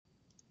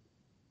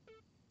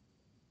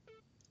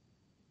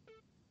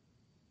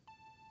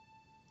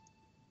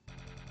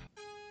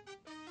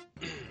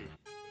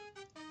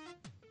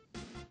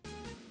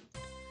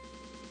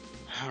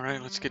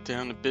Alright, let's get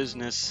down to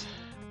business.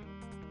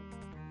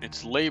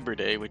 It's Labor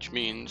Day, which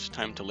means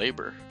time to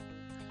labor.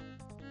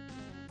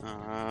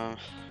 Alright,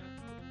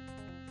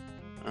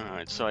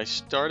 so I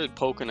started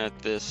poking at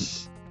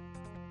this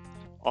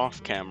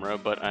off camera,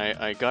 but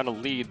I got a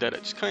lead that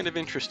it's kind of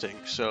interesting,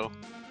 so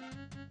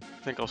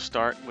I think I'll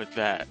start with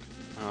that.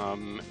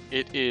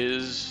 It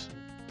is...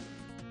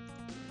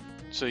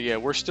 So yeah,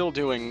 we're still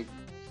doing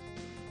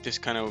this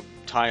kind of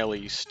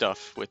tile-y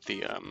stuff with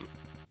the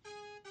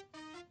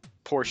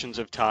portions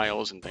of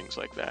tiles and things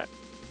like that.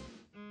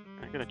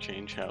 I gotta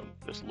change how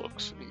this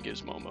looks in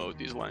Gizmo mode.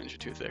 These lines are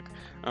too thick.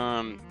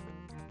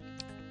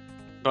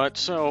 But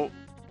so,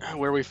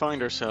 where we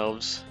find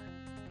ourselves...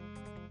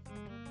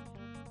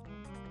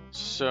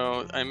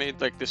 So, I made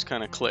like this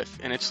kind of cliff,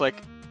 and it's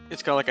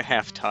got like a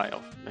half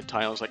tile. The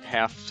tile's like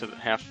half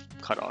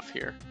cut off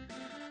here.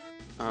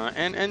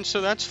 And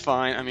so that's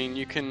fine. I mean,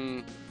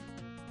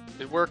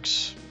 it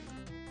works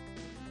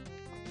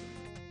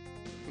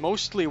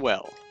mostly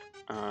well.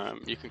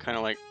 You can kind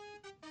of like,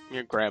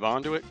 grab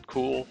onto it,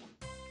 cool.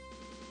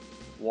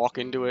 Walk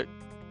into it,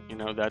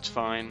 that's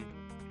fine.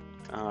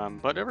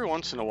 But every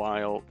once in a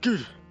while,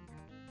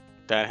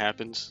 that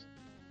happens.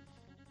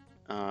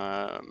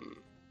 Yeah,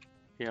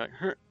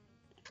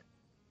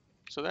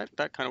 so that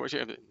kind of works. You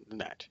have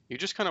that. You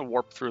just kind of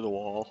warp through the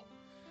wall,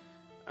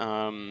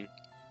 fall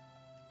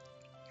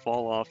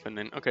off, and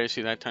then okay.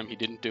 See, that time he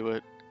didn't do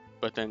it,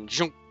 but then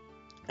jump.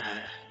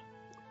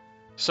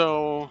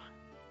 So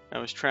I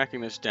was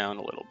tracking this down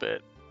a little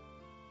bit,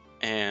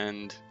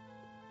 and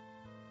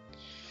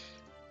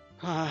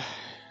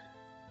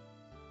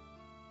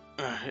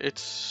it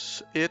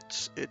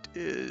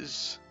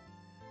is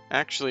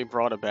actually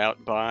brought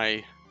about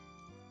by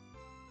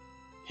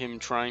him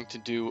trying to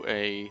do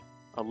a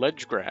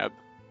ledge grab.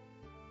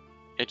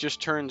 It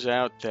just turns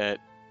out that,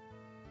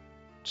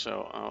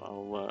 so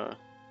I'll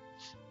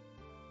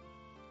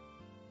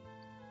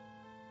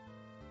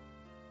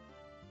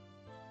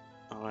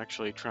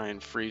actually try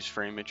and freeze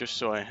frame it just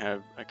so I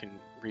can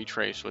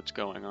retrace what's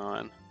going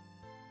on.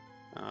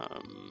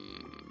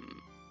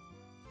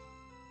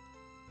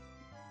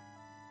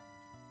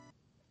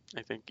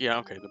 I think, yeah,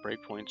 okay, the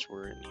breakpoints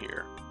were in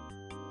here.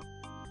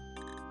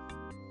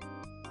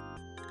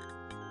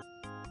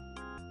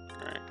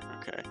 Alright,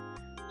 okay.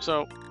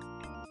 So,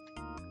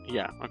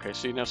 yeah, okay,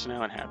 so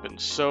now it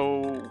happens.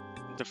 So,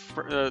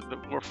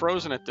 we're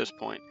frozen at this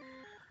point.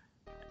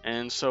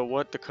 And so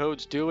what the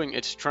code's doing,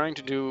 it's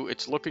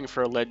looking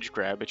for a ledge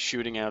grab. It's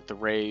shooting out the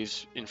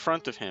rays in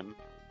front of him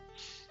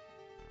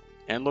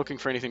and looking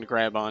for anything to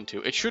grab onto.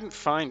 It shouldn't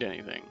find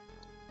anything,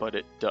 but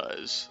it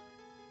does.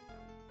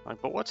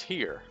 But what's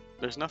here?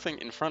 There's nothing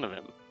in front of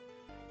him.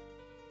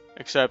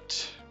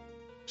 Except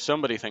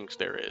somebody thinks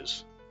there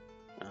is.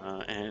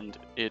 And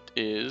it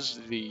is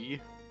the...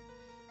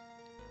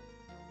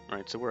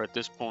 Right, so we're at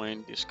this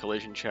point, this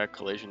collision check,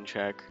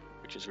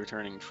 which is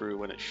returning true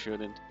when it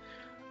shouldn't.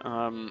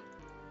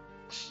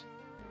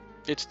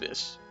 It's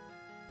this.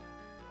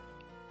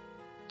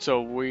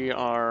 So we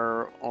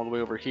are all the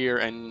way over here,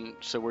 and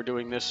so we're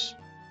doing this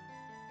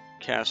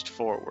cast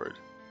forward.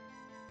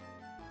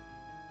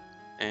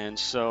 And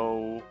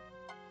so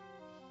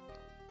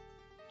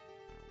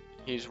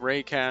he's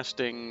ray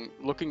casting,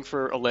 looking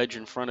for a ledge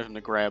in front of him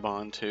to grab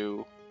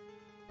onto.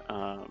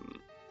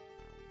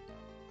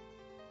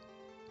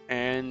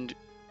 And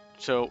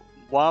so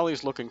while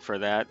he's looking for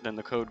that, then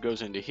the code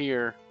goes into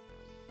here.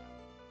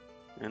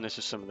 And this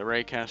is some of the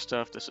raycast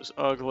stuff. This is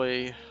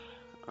ugly.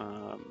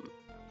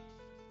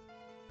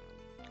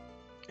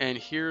 And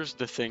here's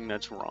the thing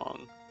that's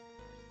wrong.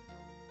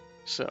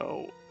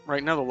 So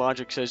right now the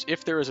logic says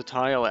if there is a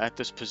tile at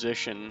this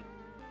position,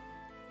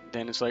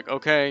 then it's like,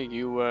 okay,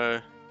 you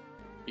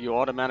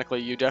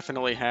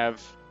definitely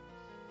have,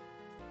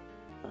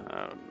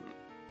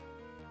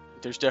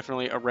 there's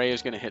definitely a ray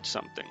is going to hit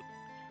something.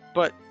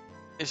 But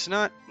it's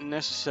not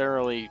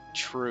necessarily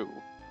true.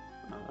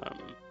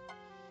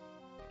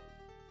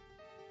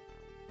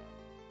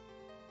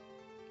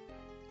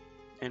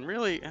 And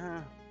really,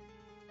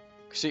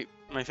 see,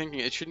 my thinking,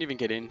 it shouldn't even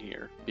get in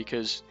here,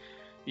 because,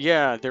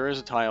 yeah, there is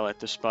a tile at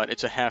this spot.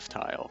 It's a half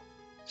tile.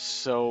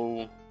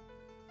 So,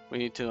 we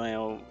need to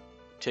now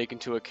take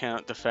into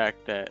account the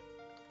fact that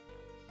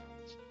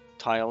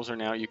tiles are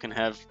now, you can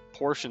have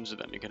portions of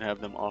them. You can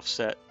have them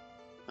offset.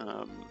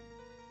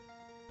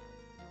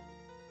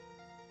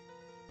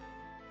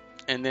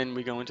 And then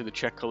we go into the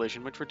check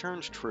collision, which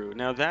returns true.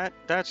 Now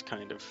that's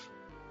kind of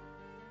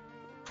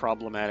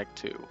problematic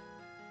too.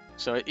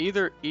 So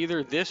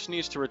either this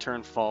needs to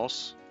return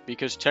false,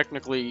 because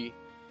technically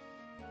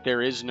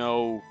there is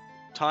no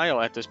tile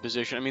at this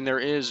position. I mean, there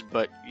is,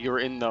 but you're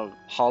in the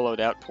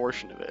hollowed out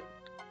portion of it.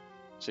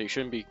 So you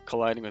shouldn't be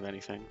colliding with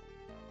anything.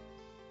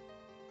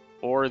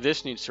 Or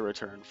this needs to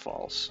return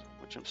false,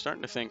 which I'm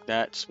starting to think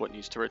that's what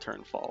needs to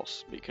return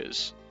false,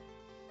 because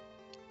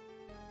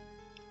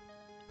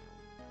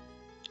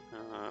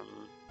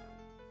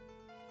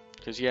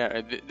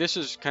yeah, this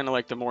is kind of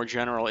like the more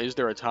general, is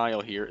there a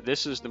tile here?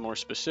 This is the more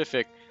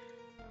specific,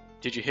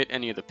 did you hit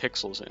any of the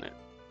pixels in it?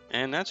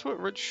 And that's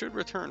what should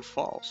return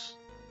false.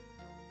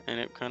 And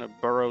it kind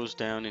of burrows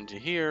down into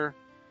here,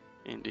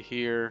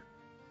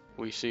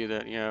 We see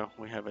that, yeah,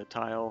 we have a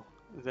tile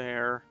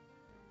there.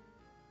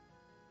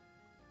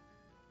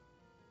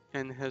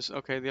 And has,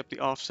 okay, the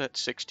offset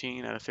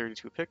 16 out of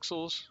 32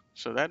 pixels.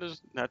 So that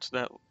is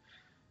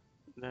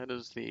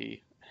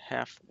the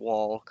half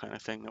wall kind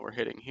of thing that we're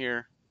hitting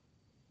here.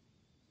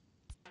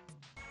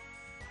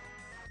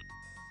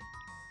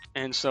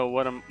 And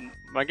so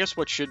I guess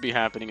what should be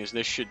happening is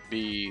this should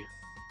be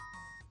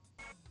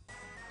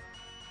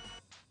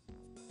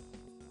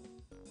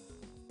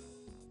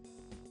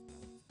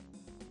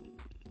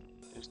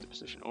is the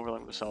position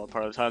overlapping the solid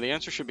part of the tile. The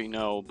answer should be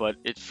no, but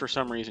it's for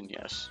some reason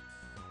yes.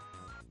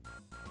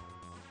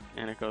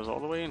 And it goes all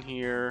the way in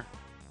here.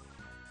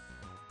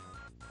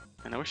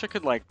 And I wish I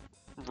could like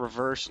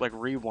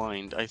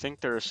rewind. I think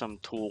there are some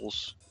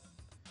tools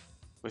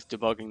with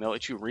debugging that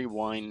let you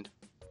rewind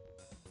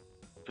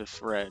the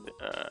thread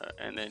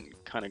and then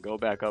kind of go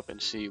back up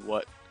and see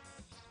what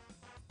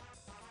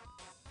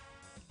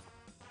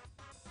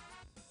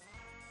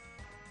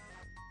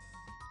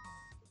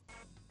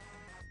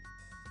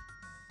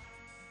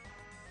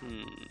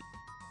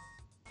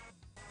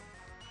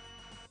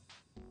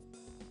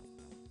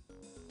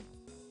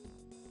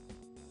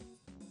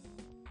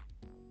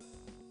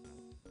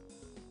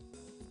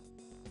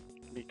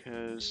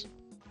because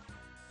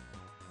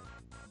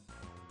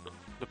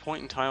the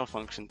point in tile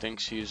function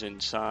thinks he's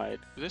inside.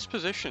 This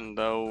position,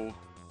 though,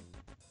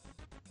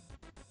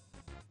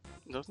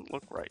 doesn't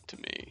look right to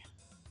me.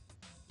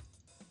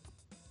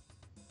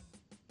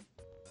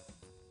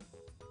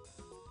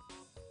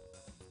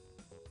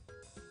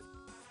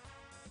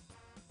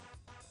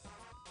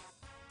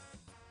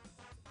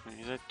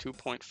 He's at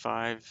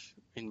 2.5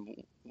 in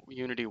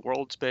Unity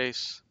world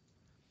space.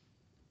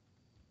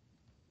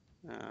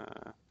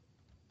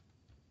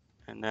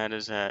 And that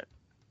is at...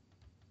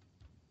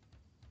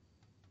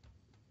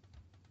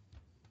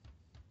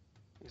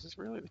 Is this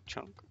really the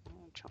chunk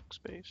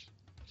space?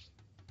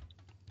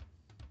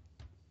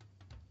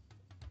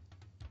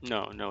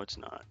 No, it's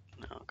not.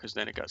 No, because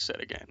then it got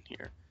set again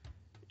here.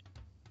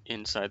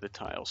 Inside the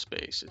tile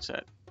space, it's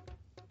at...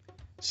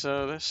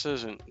 So this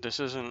isn't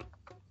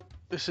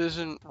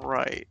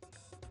right.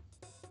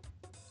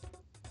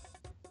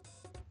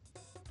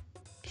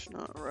 It's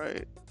not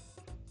right.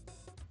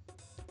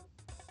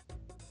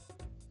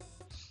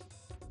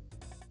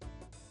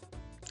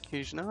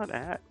 He's not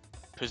at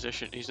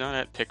position. He's not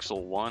at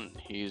pixel 1.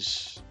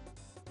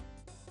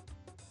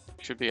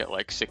 Should be at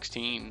like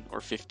 16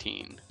 or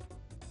 15.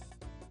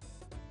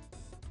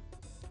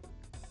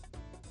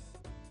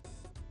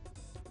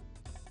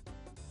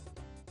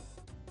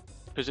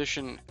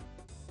 Position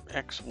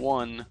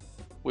X1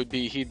 would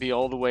be, he'd be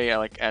all the way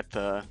like at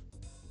the,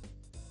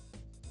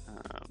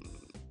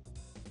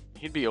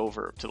 he'd be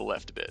over to the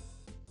left a bit.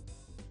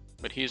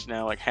 But he's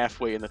now like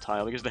halfway in the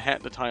tile because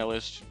the tile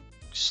is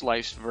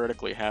sliced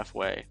vertically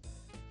halfway.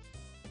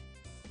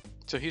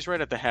 So he's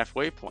right at the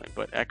halfway point,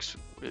 but x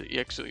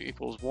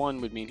equals 1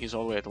 would mean he's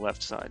all the way at the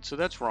left side. So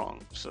that's wrong.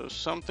 So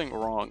something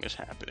wrong is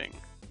happening.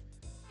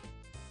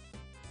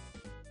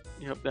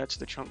 Yep, that's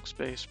the chunk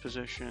space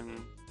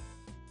position.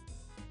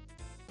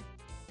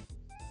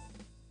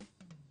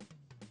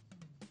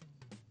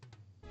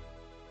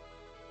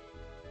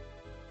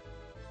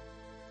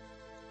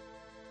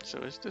 So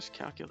is this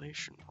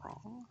calculation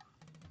wrong?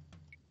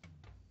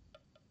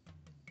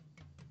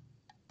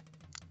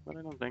 But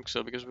I don't think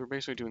so, because we're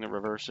basically doing the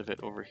reverse of it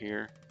over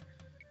here.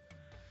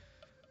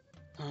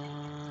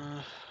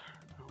 Are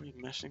we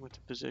messing with the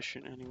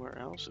position anywhere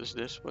else? Is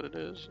this what it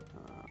is?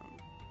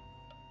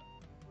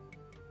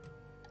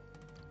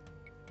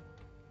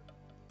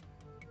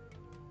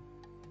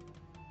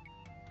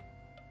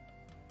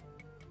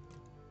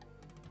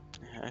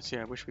 Yeah, see,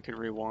 I wish we could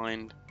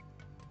rewind.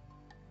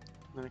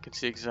 Then I could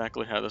see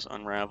exactly how this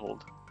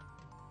unraveled.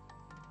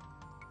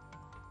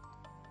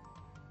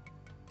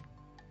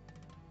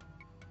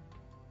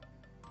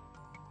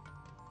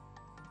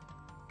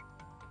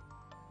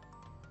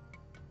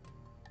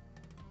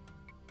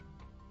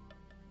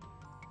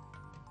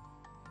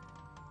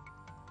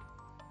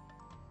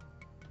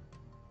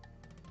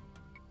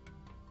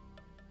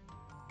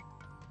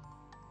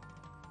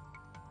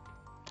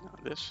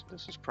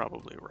 This is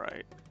probably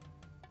right.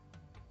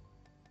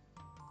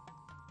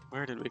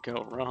 Where did we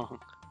go wrong?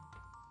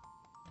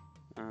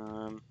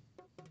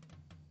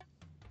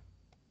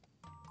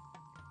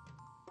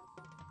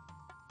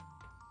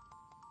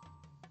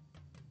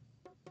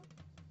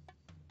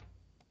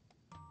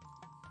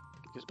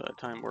 Because by the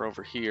time we're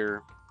over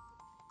here,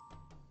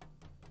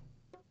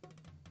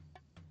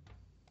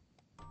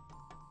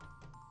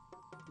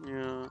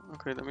 yeah,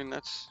 okay, I mean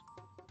that's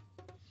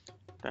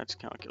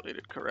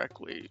calculated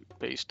correctly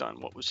based on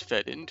what was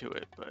fed into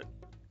it, but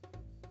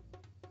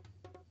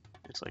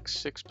it's like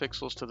 6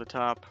 pixels to the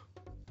top,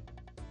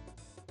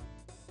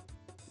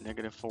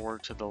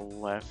 -4 to the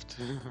left,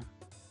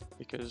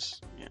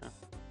 because, yeah,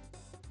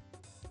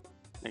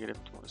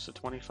 so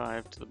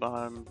 25 to the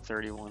bottom,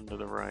 31 to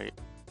the right.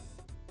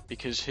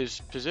 because his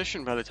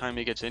position by the time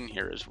he gets in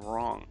here is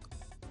wrong.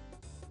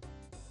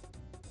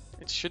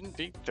 It shouldn't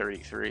be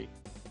 33.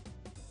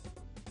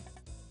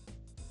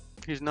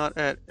 He's not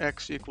at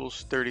x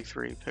equals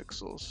 33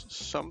 pixels.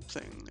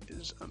 Something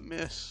is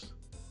amiss.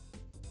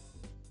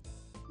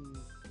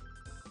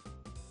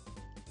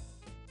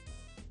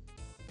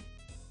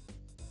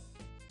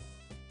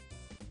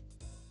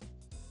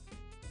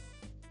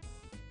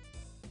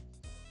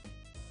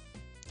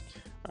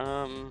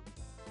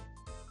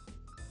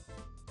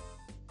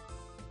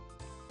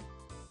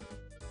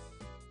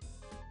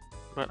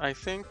 But I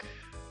think,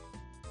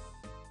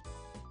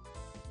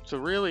 so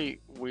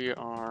really we're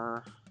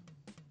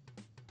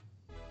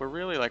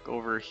really like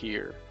over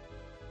here,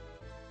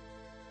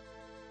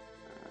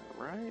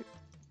 right?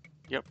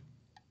 Yep.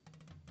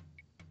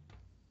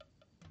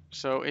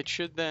 So it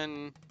should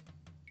then,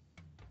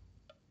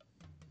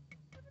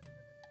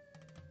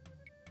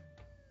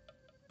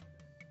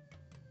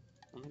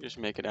 let me just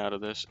make it out of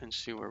this and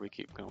see where we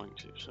keep going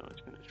to. So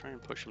it's going to try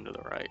and push him to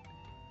the right.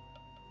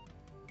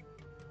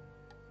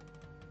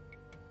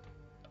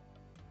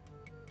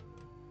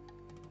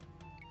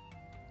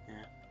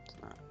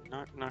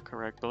 Yeah, it's not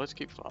correct, but let's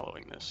keep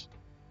following this.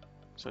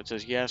 So it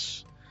says,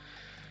 yes,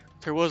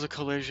 there was a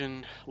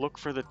collision. Look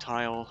for the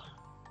tile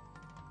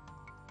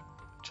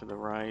to the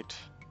right.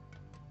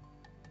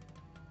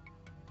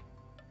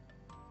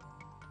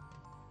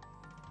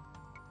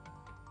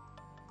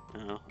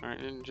 No, I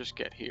didn't just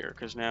get here,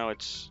 because now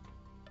it's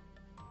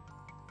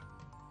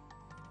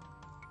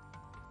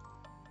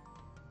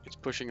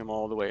pushing him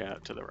all the way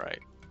out to the right.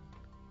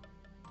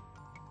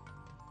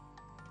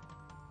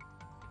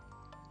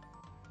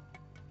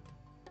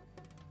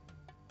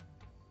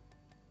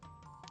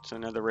 So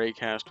now the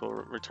raycast will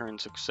return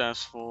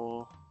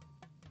successful.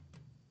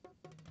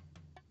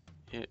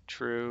 Hit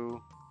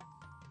true.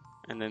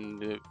 And then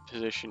the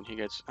position he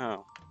gets,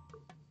 oh.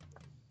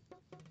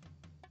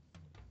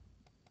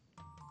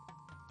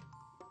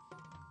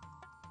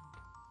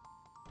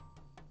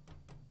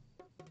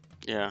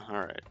 Yeah,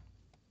 alright.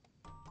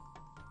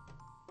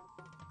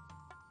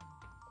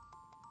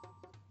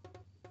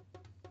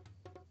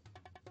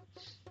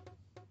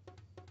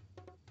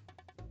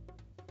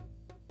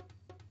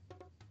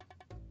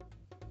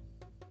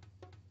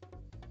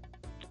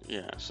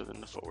 Yeah, so then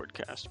the forward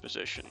cast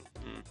position.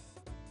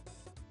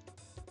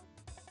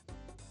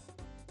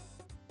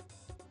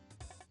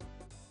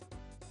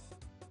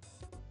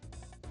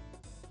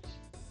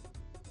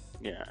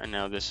 Yeah, and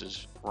now this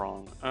is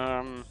wrong.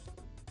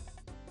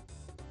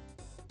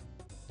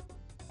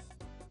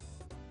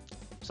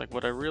 It's like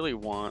what I really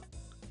want.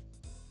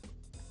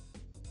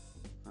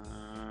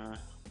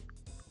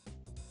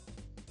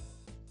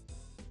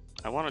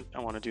 I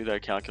want to do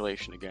that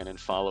calculation again and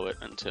follow it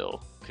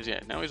until, because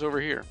yeah, now he's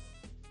over here.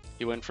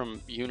 He went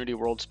from Unity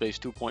World Space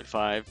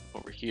 2.5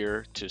 over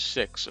here to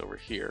 6 over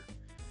here.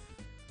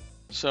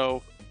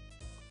 So,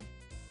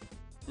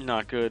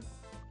 not good.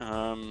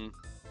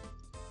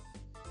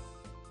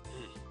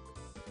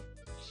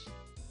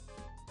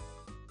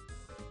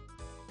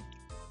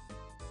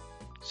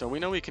 So we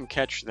know we can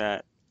catch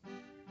that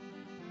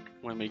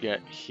when we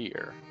get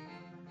here.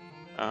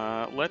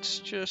 Let's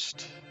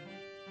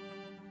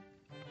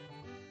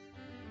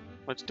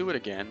do it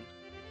again.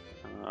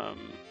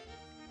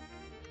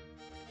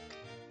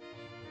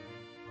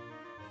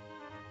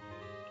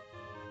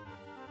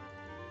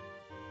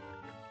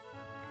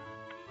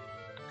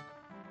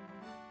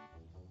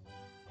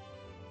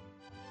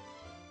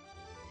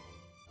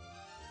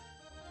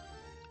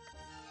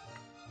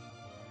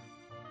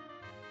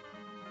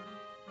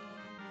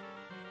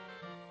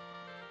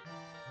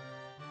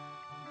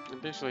 I'm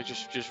basically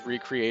just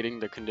recreating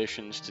the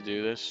conditions to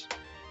do this,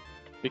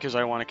 because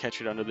I want to catch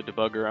it under the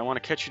debugger. I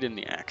want to catch it in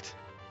the act.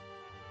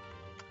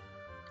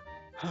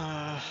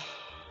 I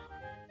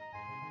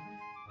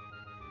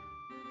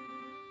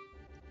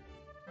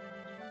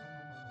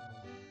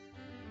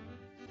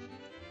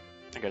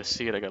gotta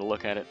see it, I gotta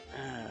look at it.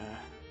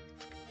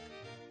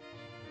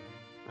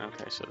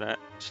 Okay, so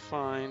that's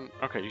fine.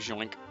 Okay,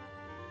 zoink.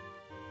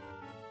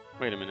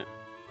 Wait a minute.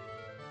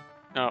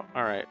 Oh,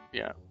 alright,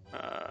 yeah.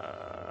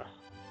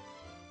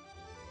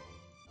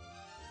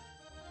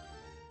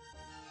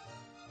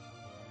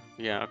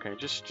 Yeah, okay,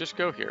 just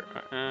go here.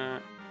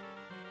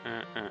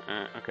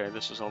 Okay,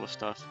 this is all the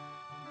stuff.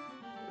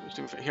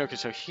 Okay,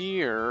 so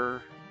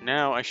here,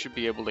 now I should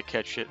be able to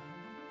catch it.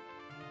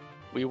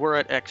 We were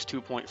at x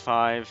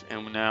 2.5,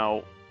 and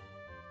now,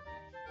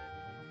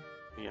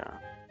 yeah.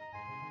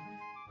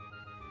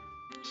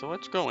 So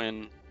let's go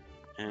in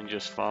and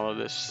just follow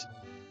this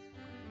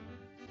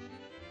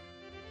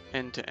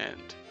end to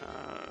end.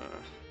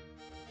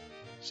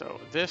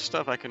 So this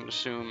stuff I can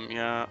assume,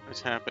 yeah,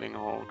 it's happening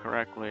all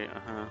correctly.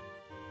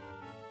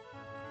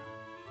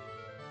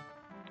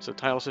 So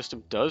tile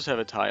system does have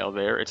a tile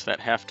there. It's that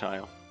half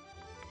tile.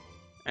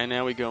 And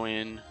now we go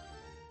in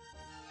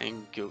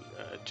and go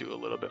do a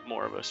little bit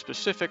more of a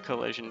specific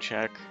collision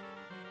check.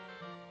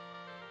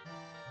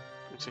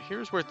 And so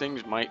here's where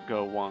things might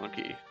go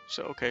wonky.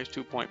 So okay, it's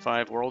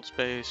 2.5 world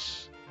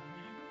space.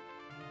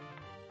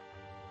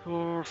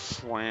 or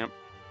flamp,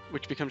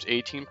 which becomes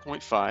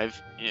 18.5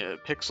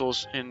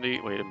 pixels in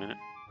the, wait a minute.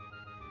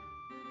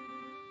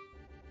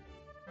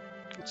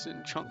 It's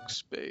in chunk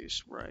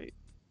space, right?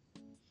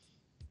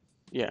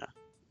 Yeah.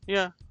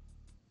 Yeah.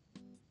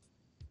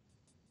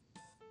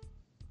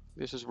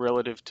 This is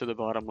relative to the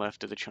bottom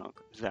left of the chunk.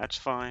 That's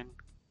fine.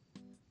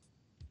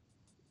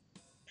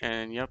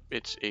 And yep,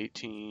 it's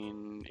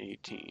 18.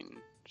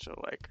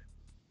 So like,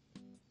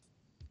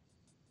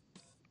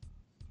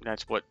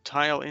 that's what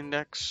tile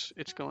index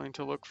it's going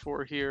to look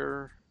for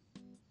here.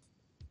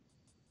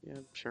 Yeah,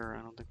 sure,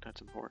 I don't think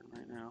that's important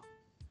right now.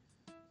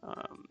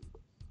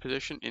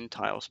 Position in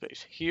tile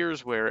space.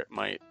 Here's where it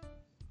might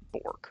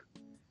bork.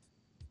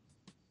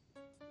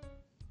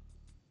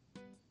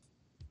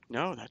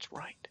 No, that's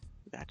right.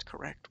 That's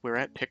correct. We're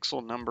at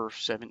pixel number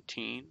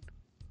 17.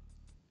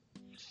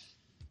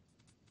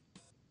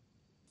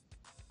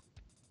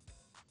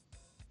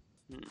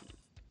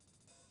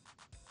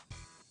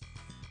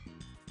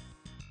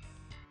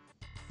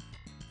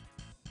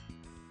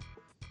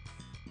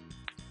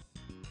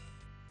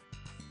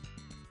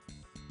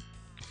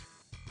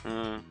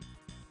 I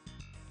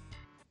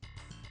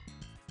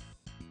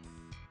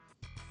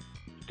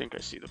think I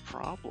see the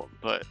problem,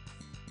 but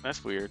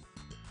that's weird.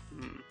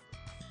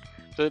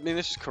 So I mean,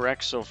 this is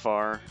correct so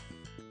far.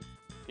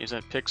 He's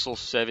at pixel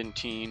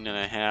 17 and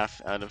a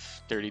half out of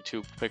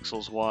 32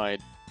 pixels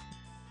wide.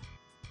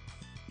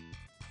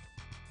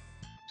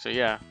 So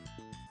yeah,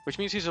 which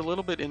means he's a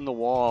little bit in the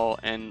wall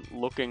and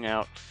looking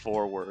out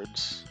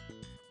forwards.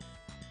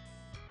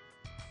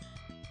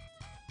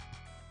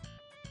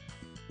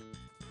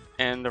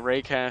 And the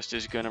raycast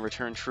is going to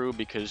return true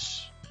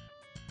because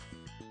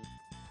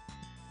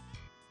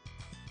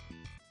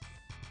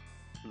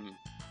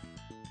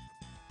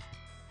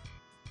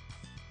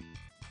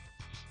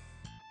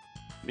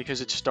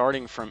it's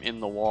starting from in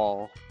the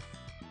wall,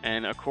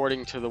 and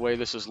according to the way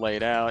this is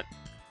laid out,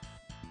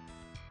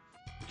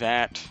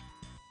 that's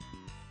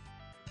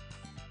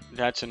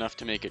enough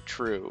to make it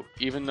true,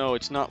 even though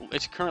it's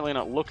currently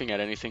not looking at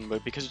anything,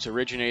 but because it's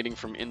originating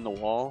from in the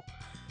wall,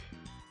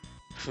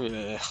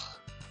 then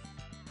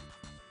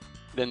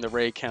the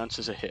ray counts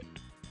as a hit.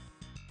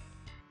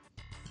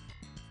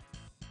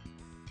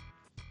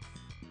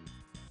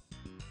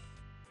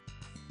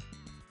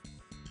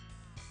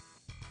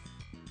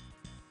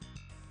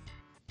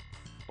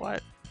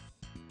 What?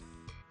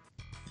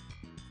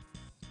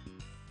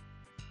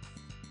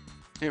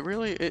 It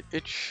really,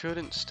 it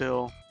shouldn't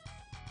still.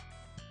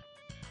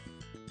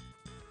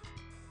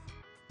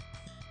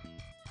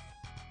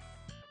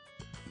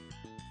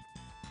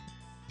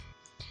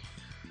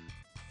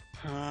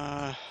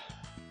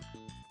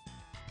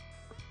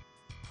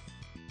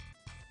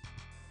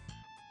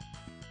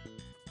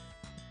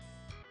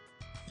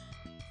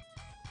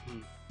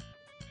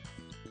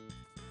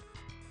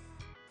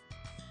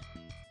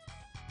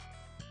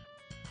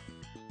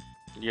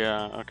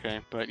 Yeah, okay,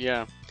 but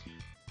yeah.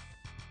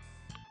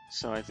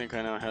 So I think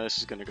I know how this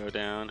is going to go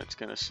down. It's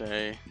going to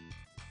say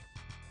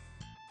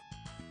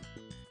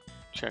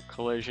check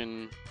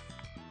collision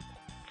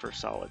for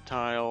solid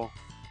tile.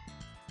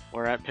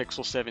 We're at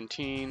pixel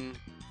 17,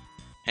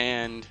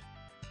 and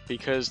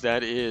because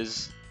that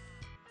is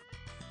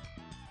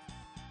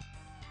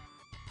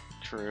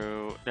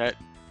true, that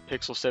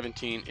pixel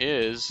 17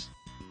 is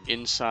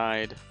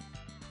inside.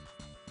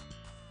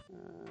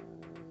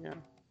 Yeah.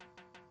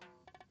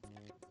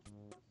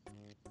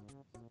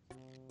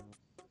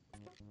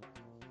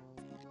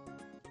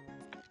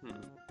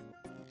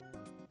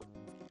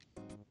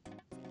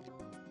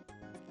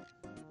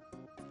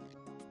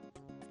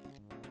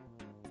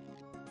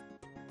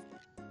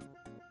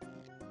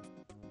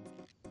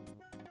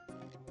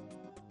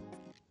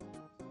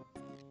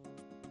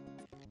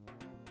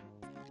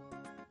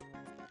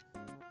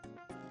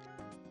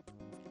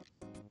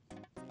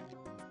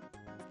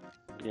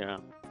 Yeah.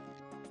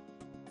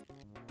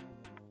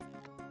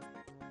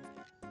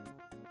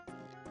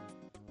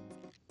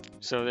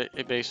 So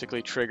it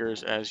basically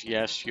triggers as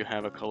yes, you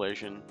have a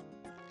collision.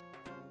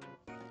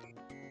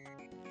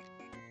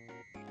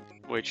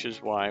 Which is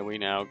why we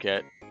now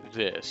get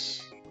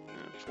this.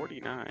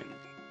 49.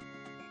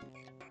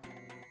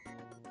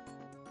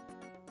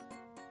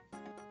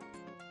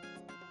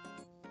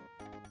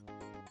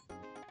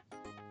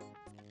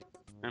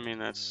 I mean,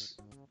 that's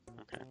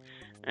okay.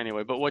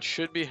 Anyway, but what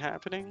should be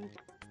happening?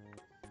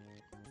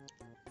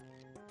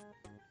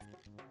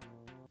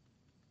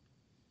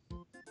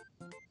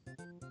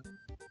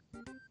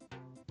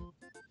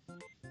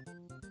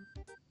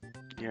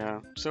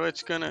 Yeah, so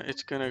it's gonna,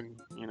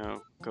 you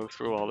know, go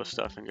through all the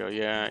stuff and go,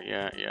 yeah.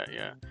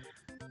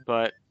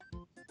 But,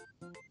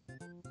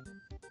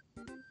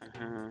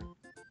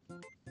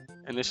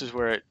 and this is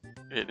where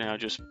it now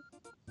just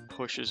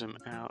pushes him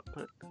out,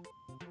 but.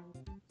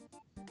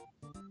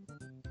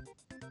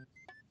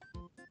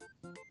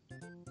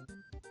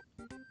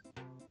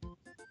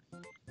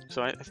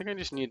 So I think I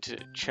just need to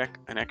check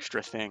an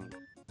extra thing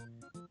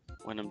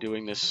when I'm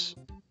doing this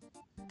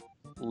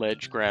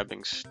ledge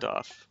grabbing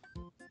stuff.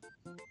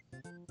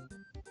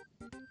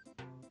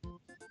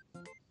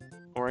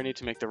 Or I need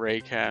to make the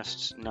ray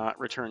casts not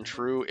return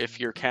true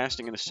if you're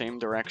casting in the same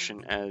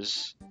direction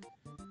as...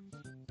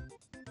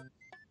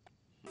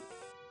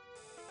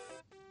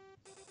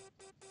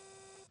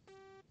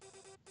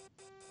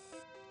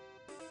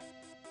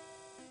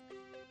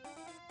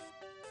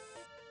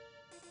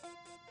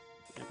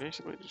 Yeah,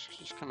 basically,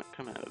 just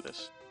come out of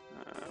this.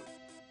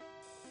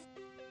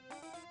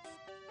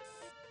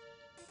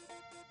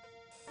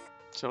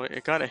 So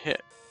it got a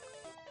hit.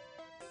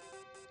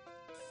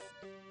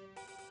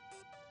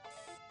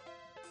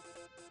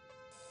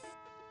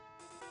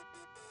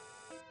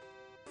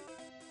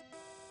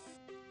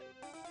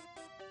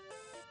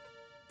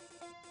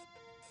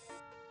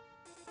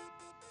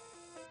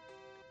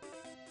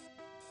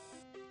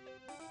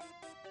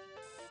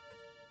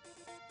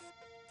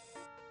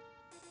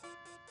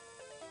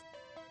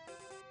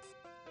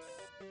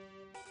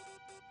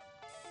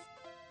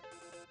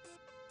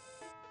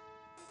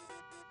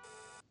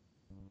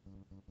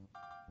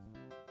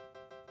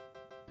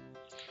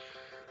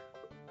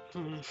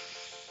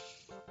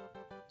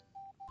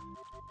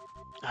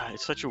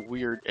 It's such a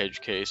weird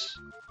edge case.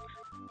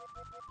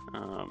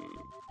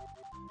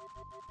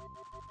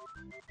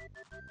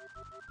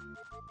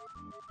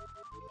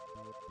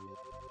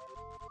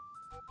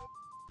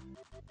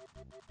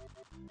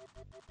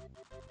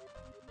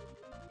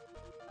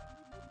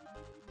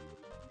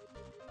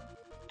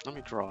 Let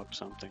me draw up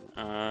something.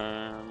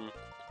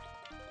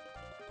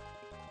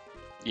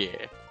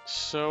 Yeah.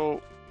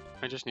 So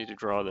I just need to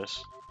draw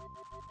this.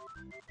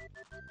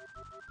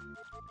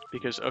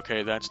 Because,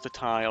 okay, that's the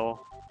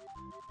tile.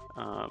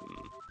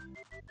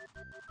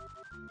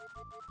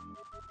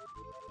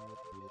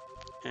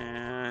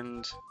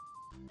 And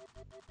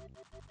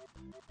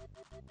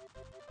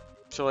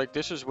so, like,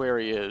 this is where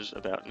he is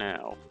about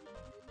now.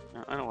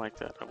 No, I don't like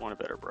that. I want a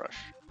better brush.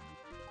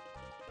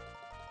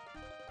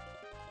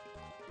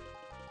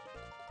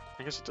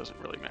 I guess it doesn't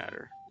really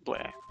matter.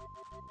 Blah.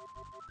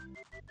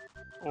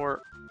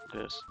 Or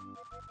this.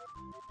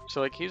 So,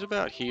 like, he's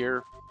about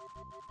here.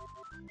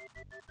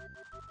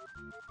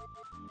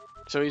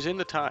 So he's in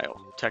the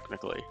tile,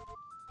 technically.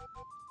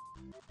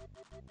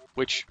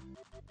 Which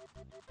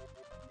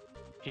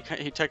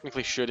he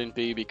technically shouldn't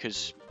be,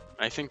 because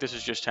I think this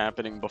is just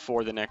happening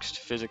before the next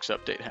physics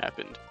update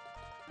happened.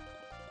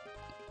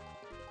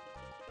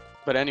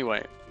 But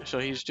anyway, so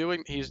he's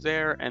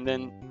there, and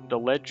then the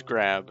ledge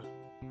grab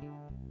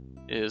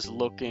is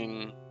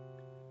looking,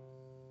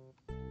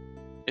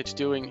 it's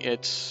doing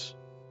its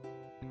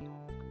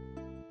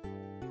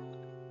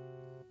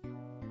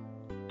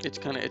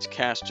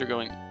casts are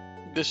going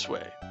this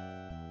way,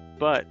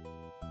 but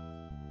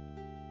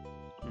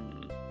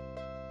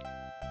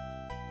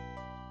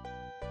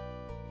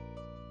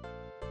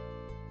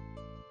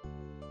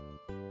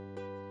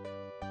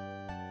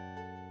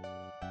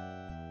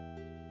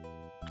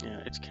yeah,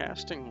 it's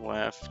casting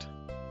left.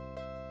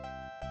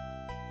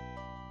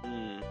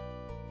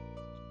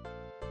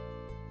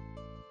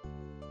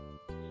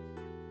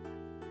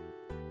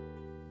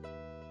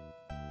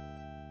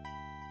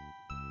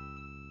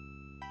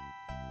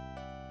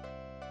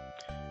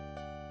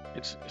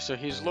 So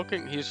he's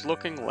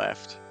looking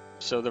left.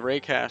 So the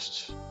ray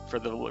casts for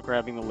the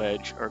grabbing the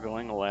ledge are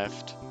going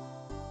left.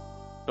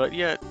 But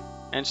yet,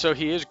 and so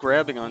he is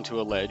grabbing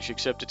onto a ledge,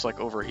 except it's like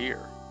over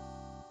here.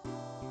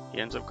 He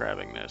ends up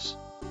grabbing this.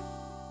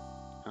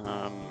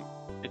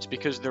 It's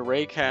because the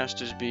ray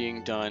cast is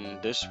being done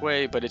this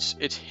way, but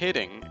it's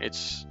hitting.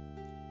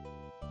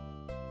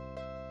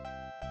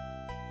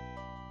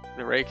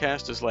 The ray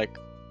cast is like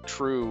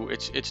true.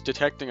 It's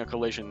detecting a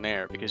collision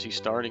there because he's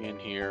starting in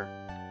here.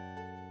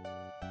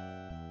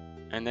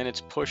 And then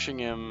it's pushing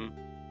him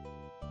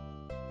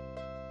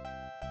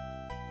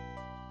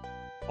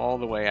all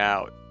the way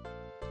out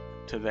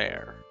to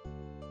there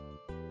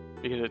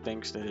because it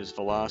thinks that his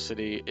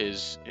velocity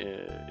is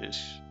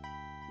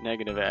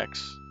negative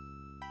x.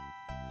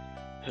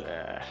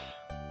 Yeah,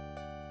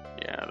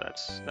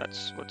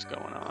 that's what's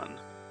going on.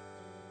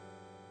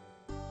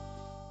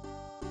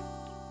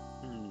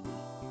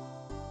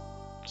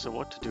 So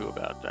what to do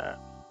about that?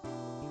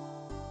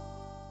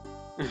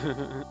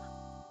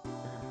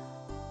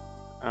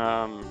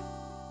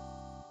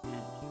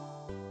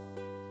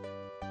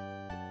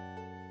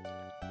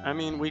 I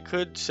mean, we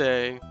could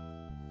say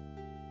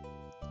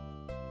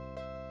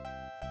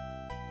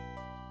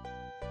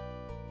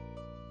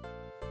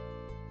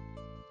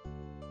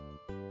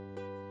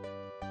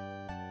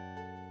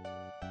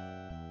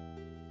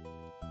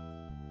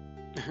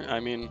I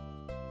mean,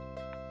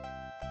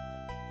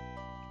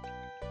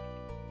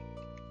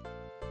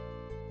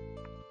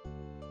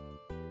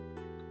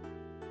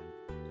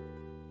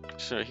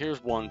 so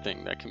here's one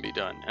thing that can be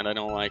done, and I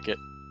don't like it.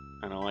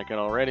 I don't like it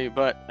already,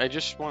 but I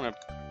just want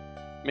to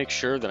make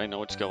sure that I know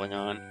what's going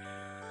on.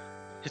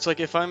 It's like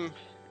if I'm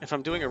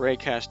doing a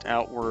raycast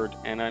outward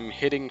and I'm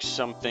hitting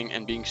something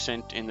and being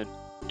sent in the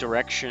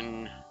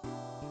direction,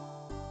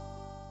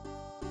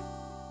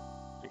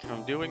 like if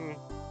I'm doing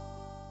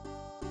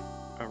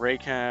a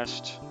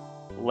raycast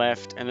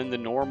left and then the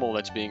normal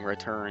that's being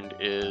returned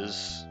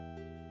is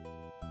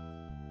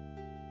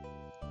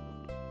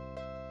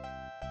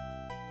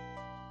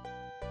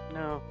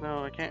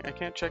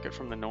can't check it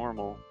from the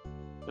normal.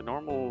 The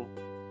normal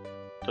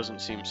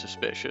doesn't seem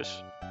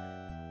suspicious.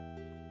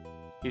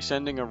 He's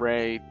sending a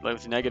ray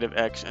with negative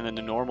x, and then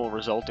the normal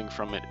resulting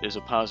from it is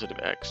a positive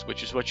x,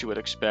 which is what you would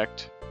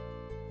expect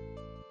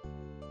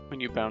when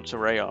you bounce a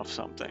ray off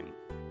something.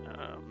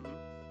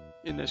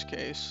 In this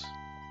case.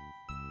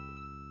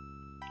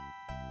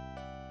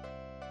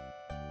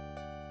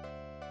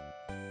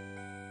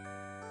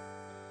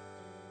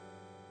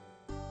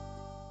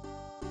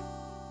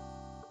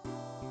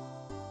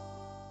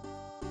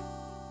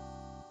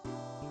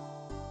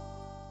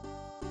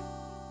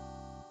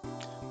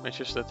 It's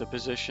just that the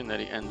position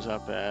that he ends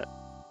up at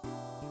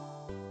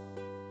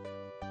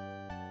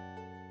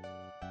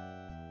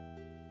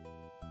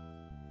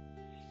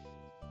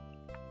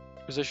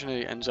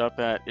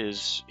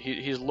is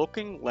he's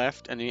looking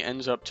left and he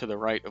ends up to the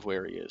right of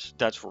where he is.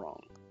 That's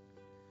wrong.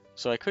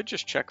 So I could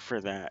just check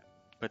for that,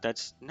 but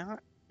that's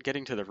not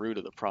getting to the root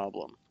of the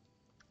problem.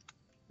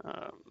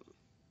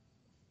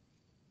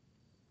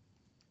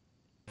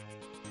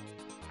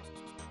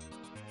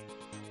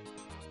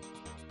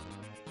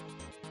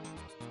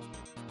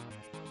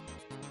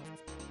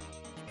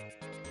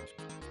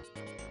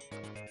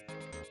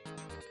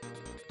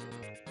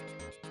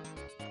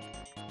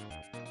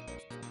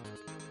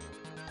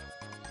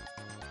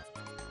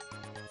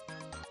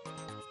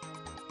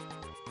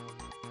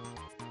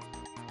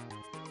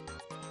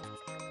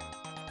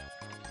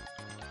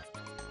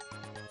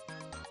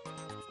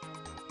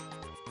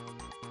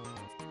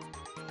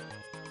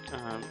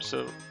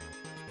 So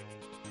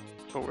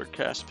forward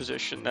cast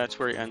position, that's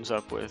where he ends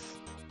up with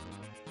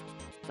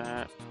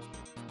that.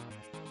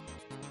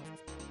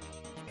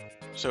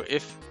 So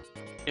if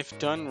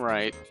done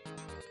right,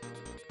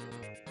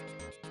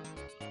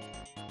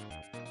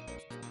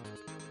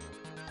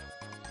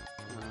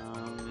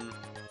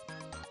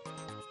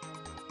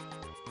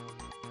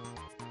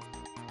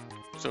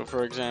 so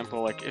for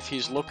example, like if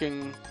he's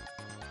looking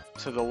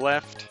to the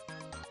left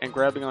and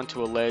grabbing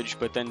onto a ledge,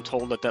 but then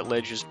told that that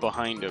ledge is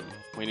behind him,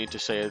 we need to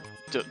say,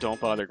 don't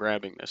bother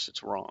grabbing this,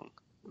 it's wrong.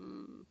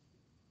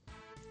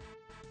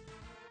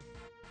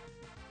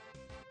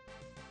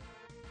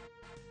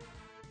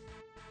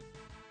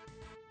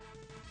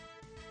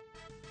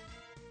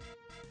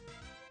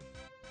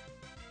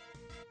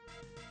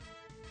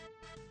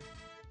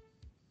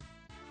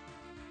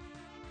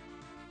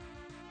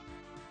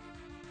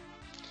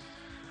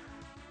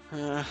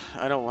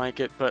 I don't like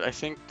it, but I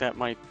think that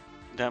might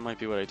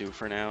be what I do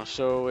for now.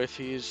 So if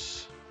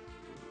he's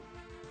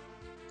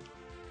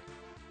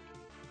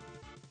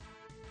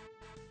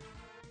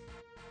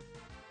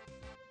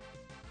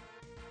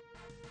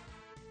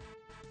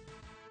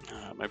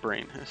my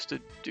brain has to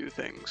do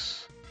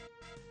things.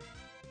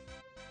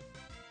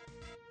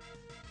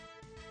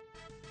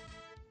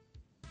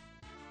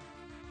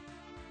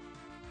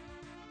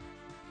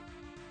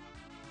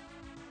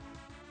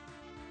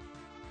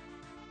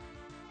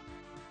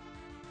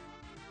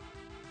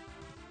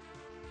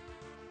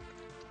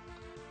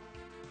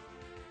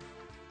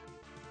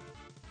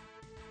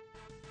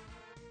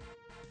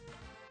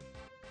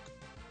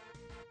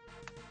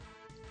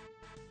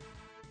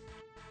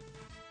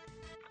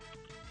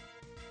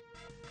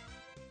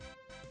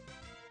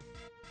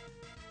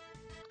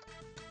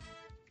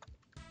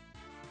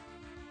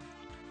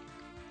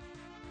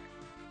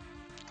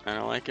 I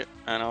don't like it.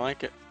 I don't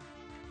like it.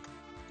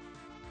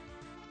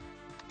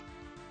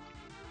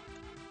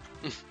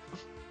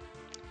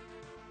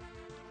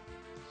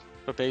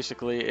 But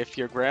basically, if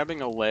you're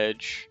grabbing a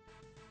ledge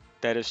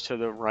that is to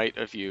the right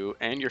of you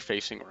and you're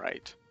facing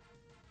right,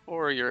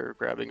 or you're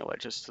grabbing a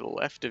ledge that's to the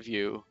left of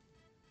you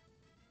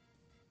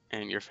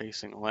and you're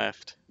facing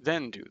left,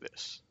 then do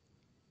this.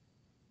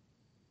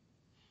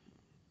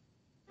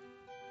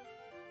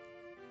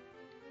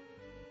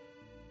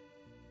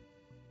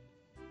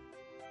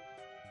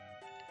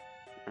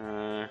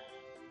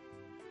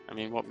 I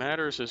mean, what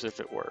matters is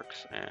if it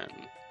works, and...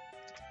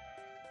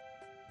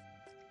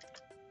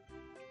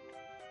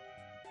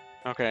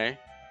 Okay.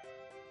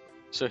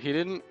 So he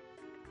didn't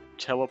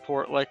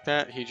teleport like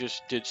that, he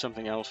just did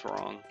something else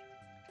wrong.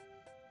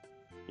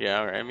 Yeah,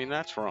 alright, I mean,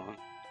 that's wrong.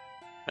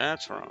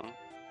 That's wrong.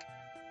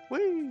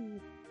 Whee!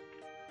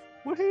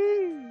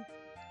 Woohoo!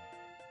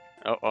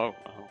 Oh,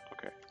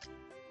 okay.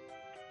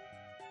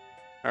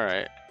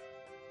 Alright.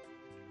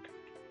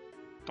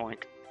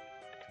 Doink.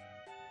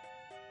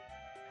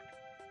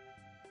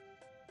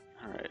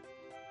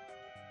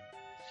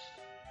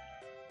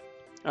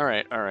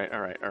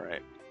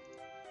 Alright.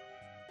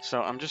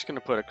 So I'm just gonna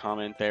put a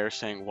comment there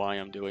saying why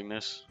I'm doing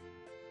this.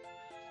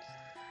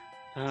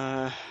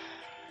 And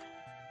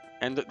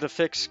the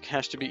fix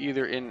has to be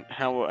either in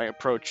how I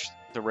approach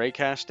the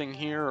raycasting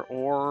here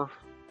or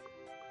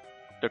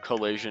the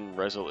collision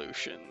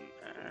resolution.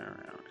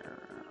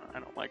 I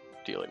don't like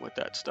dealing with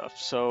that stuff,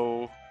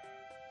 so...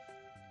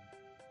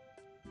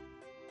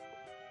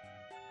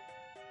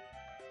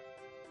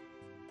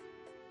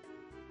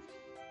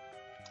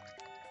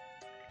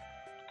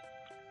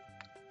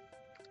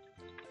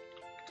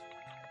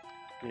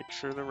 Make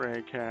sure the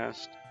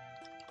raycast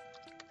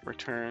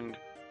returned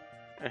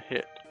a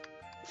hit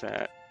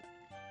that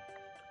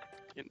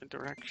in the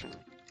direction.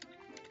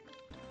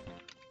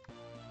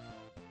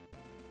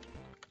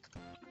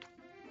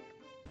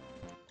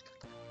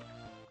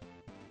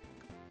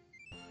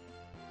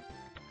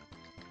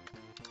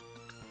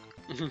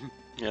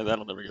 Yeah,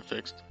 that'll never get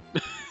fixed.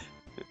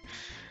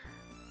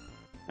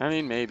 I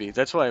mean, maybe.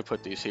 That's why I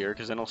put these here,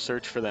 because then I'll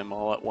search for them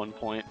all at one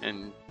point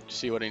and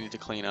see what I need to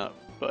clean up.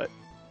 But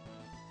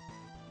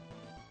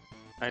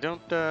I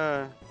don't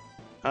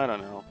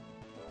know.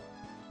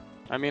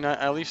 I mean,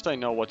 at least I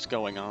know what's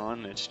going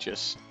on. It's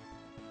just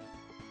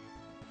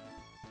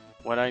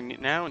what I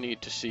now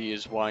need to see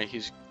is why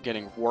he's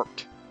getting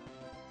warped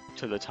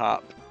to the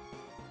top.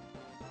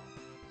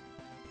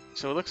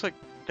 So it looks like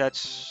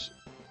that's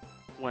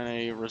when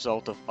a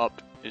result of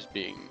up is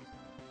being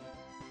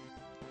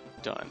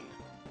done.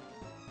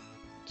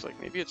 It's like,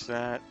 maybe it's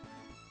that.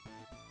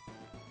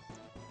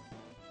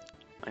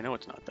 I know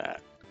it's not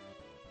that.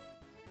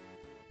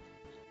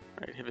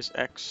 Right, his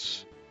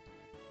x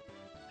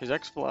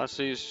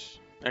velocities,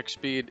 x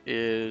speed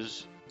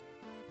is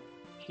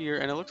here,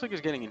 and it looks like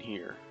he's getting in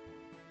here.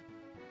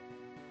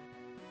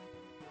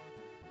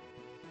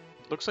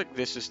 Looks like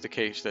this is the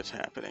case that's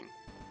happening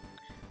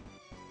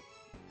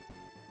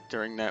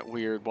during that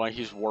weird, why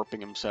he's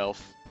warping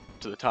himself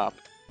to the top.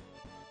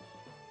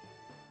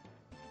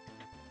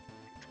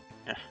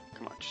 Yeah,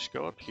 come on, just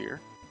go up here,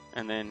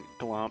 and then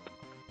glomp.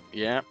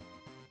 Yeah.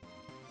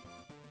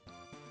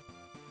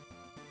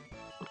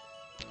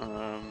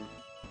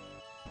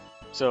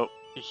 So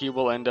he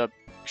will end up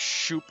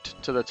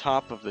shooped to the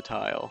top of the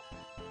tile,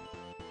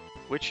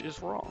 which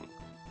is wrong.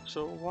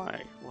 So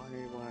why?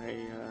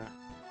 It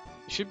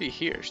should be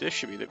here. This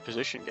should be the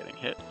position getting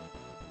hit.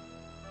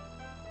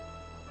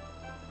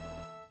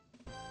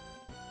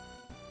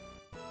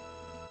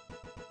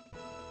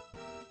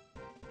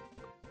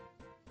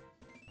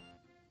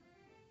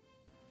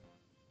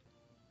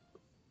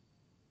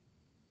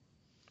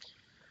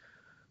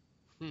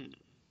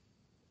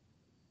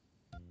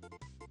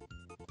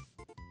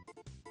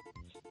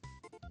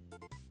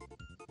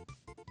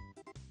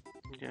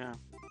 Yeah,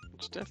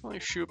 it's definitely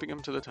shooping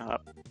him to the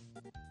top.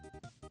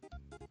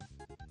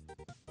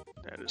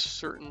 That is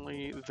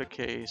certainly the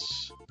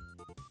case.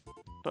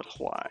 But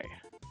why?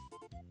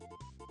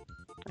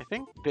 I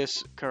think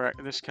this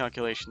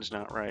calculation is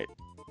not right.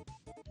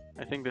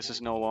 I think this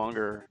is no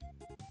longer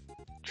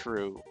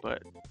true,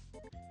 but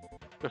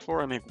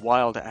before I make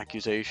wild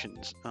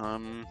accusations,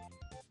 so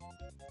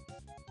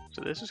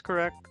this is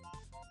correct.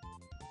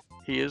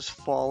 He is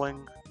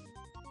falling.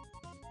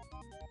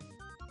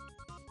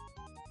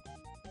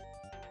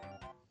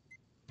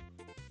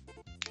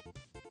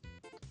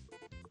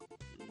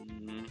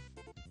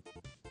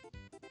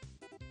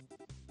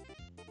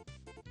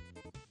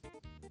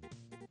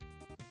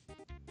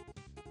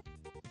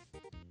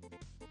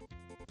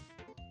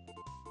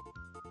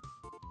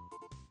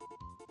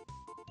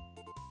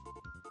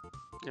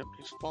 Yep,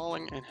 he's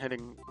falling and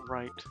heading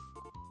right.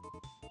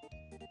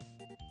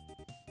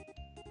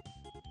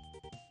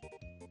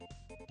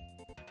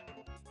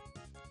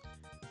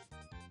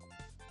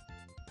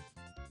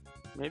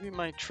 Maybe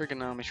my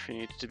trigonometry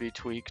needs to be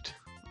tweaked.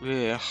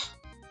 Ugh.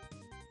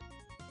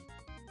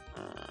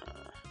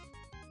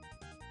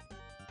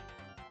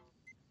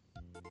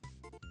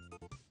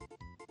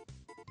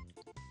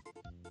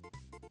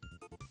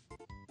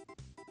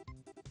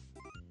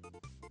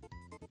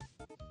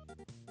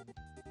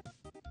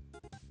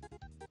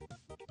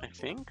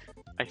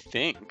 I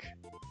think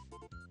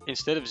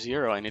instead of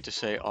 0, I need to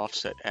say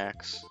offset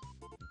x.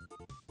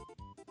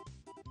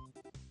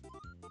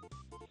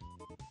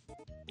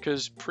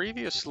 Because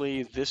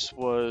previously this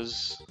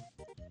was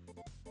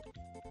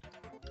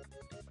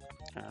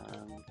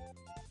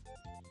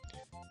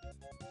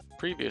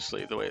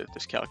previously the way that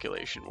this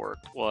calculation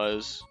worked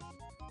was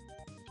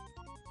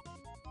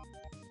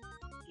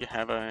you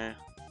have a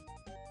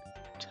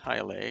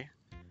tile,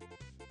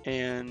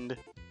 and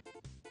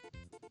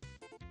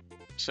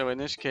so in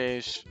this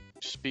case,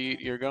 speed,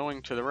 you're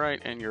going to the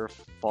right and you're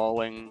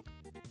falling.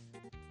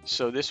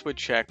 So this would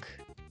check.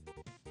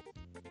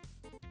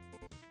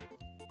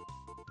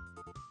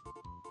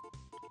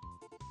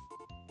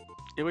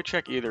 It would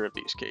check either of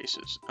these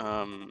cases.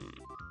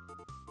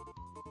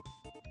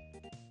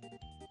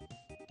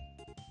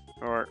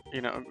 Or,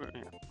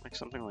 like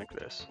something like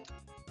this.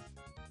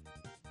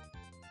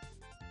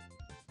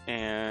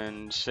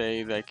 And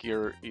say like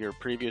your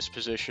previous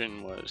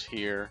position was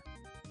here.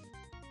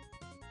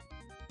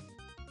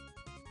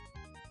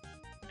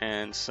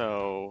 And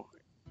so,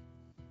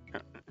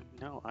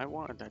 no, I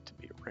wanted that to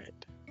be red.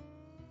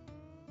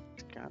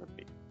 It's gotta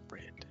be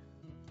red.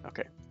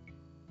 Okay.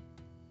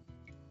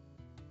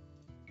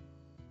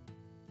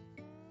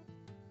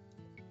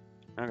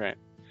 Okay.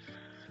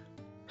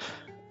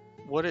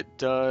 What it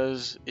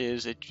does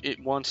is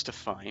it wants to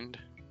find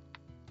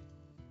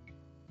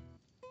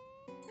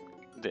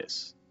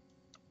this.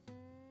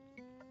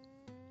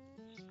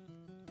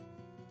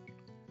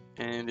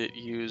 And it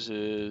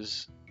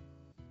uses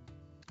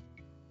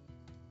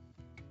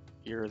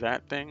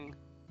that thing.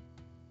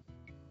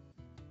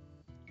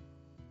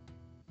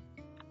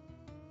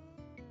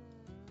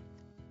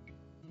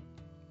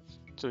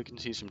 So we can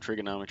see some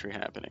trigonometry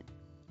happening.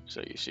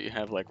 So you see you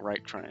have like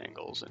right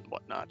triangles and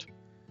whatnot.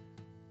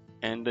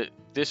 And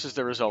this is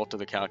the result of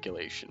the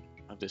calculation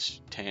of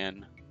this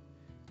tan.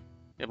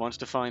 It wants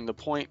to find the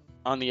point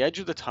on the edge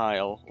of the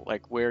tile,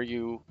 like where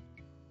you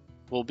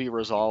will be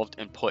resolved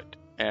and put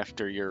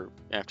after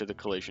the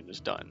collision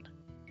is done.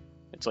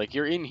 It's like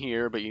you're in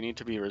here, but you need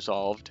to be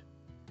resolved,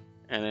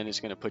 and then it's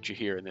going to put you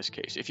here in this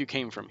case. If you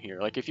came from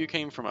here, like if you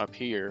came from up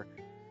here,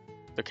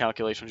 the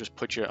calculation will just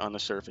put you on the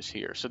surface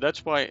here. So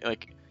that's why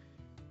like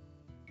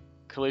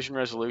collision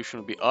resolution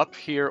would be up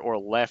here or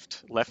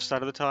left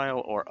side of the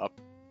tile or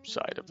up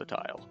side of the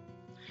tile.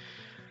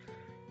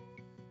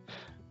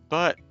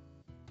 But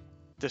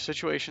the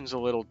situation's a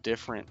little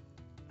different.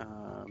 I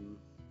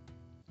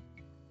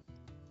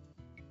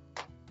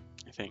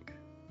think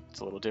it's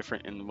a little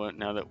different in what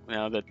now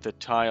that the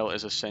tile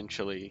is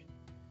essentially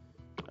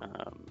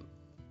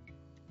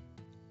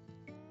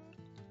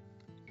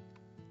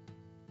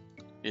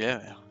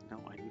yeah.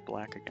 No, I need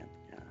black again.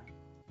 Yeah.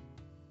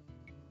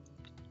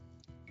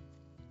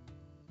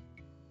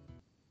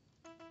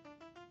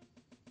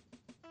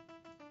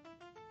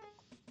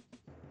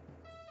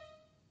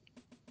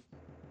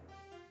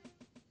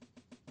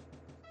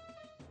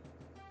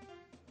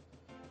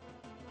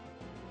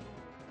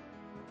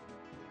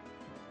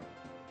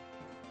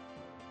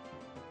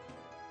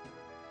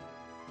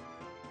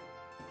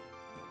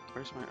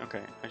 Where's my, okay,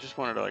 I just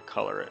wanted to like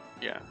color it.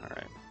 Yeah, all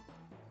right.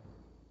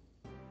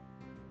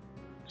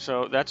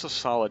 So that's a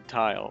solid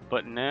tile,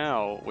 but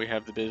now we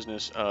have the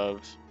business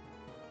of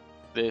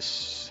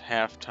this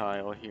half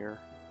tile here.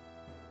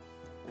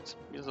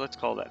 Let's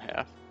call that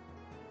half.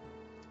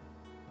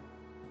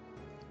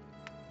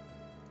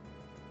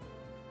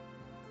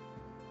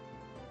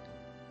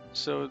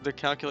 So the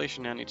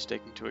calculation now needs to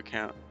take into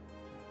account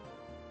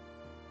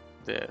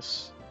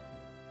this.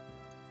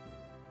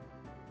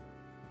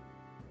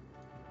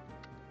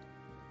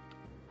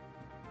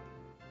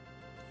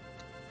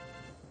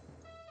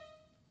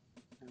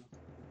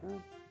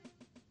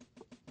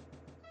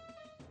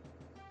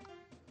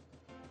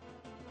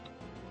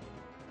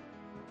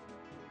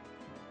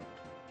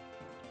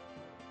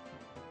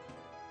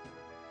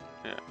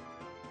 Yeah.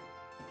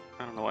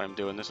 I don't know why I'm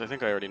doing this. I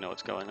think I already know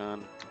what's going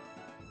on.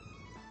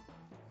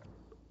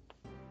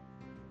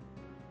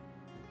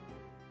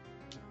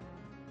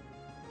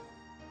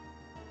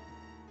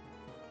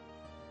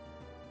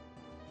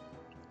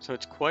 So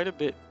it's quite a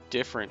bit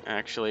different,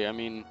 actually. I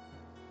mean,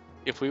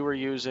 if we were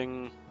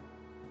using...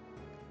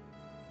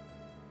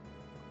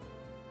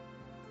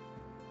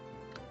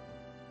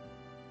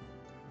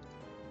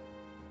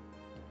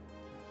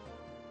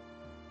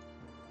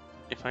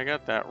 If I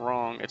got that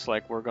wrong, it's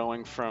like we're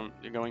going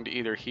to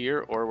either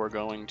here or we're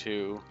going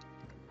to...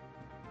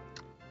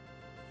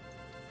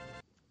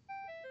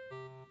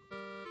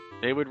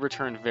 They would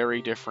return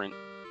very different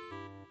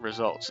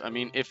results. I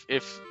mean, if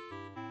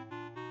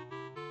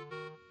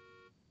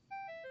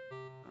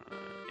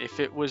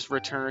it was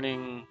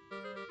returning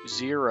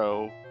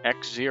 0,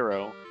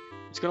 x0,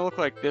 it's going to look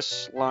like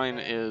this line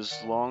is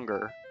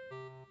longer,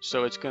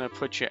 so it's going to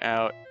put you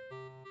out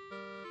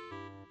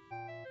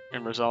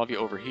and resolve you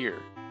over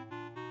here.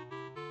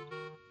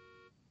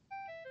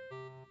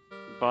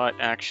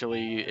 But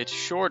actually, it's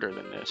shorter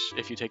than this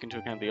if you take into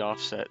account the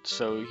offset,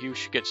 so you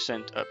should get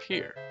sent up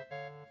here.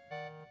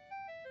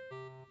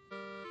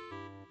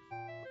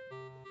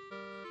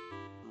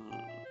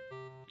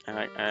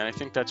 And I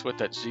think that's what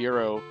that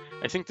 0,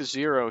 I think the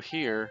 0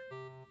 here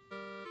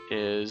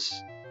is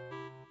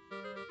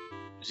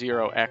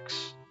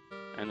 0x,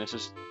 and this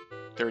is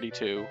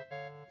 32,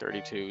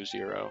 32,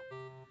 0.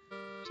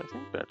 So I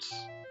think that's,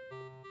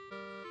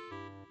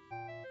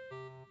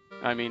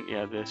 I mean,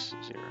 yeah, this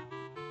 0.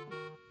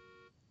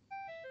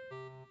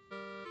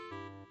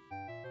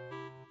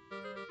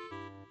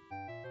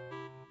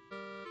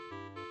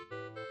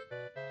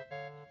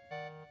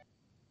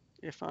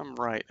 If I'm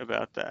right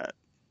about that.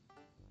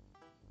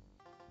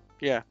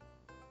 Yeah.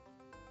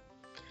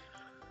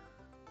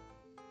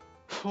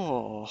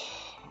 Oh,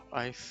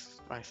 I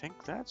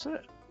think that's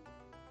it.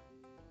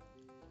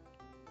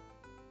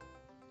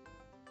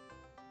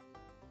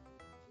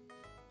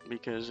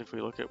 Because if we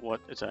look at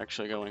what is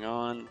actually going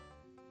on,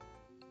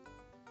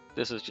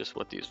 this is just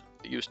what these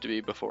used to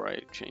be before I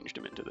changed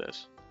them into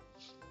this.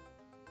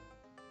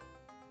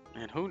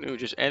 And who knew,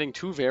 just adding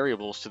 2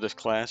 variables to this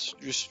class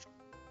just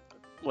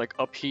like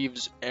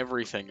upheaves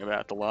everything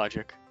about the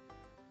logic.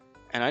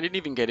 And I didn't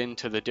even get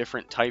into the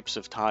different types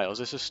of tiles.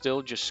 This is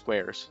still just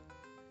squares.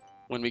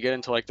 When we get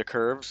into like the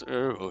curves,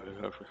 yeah,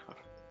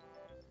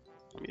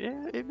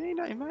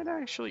 it might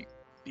actually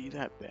be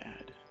that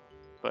bad.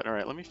 But all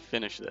right, let me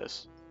finish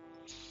this.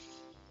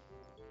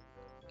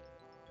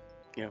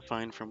 Yeah,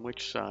 find from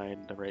which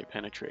side the ray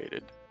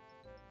penetrated.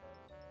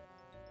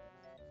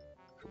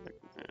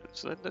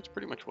 So that's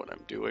pretty much what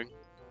I'm doing.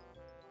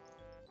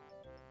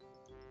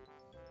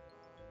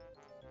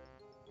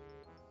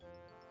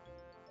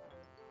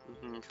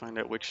 Find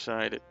out which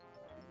side it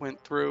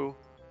went through.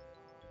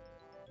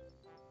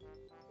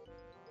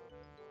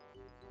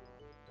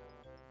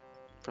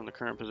 From the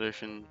current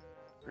position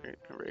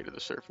Array to the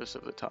surface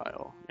of the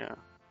tile. Yeah.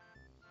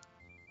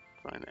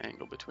 Find the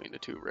angle between the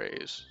two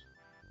rays.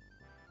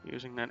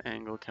 Using that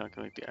angle,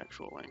 calculate the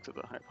actual length of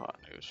the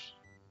hypotenuse.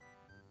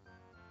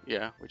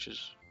 Yeah,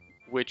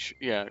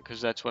 yeah,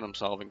 because that's what I'm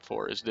solving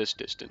for, is this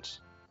distance.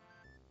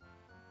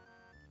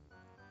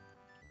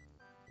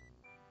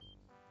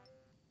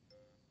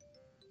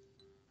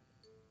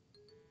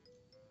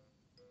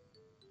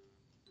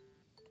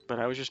 But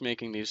I was just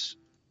making these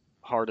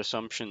hard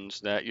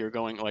assumptions that you're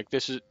going, like,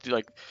 this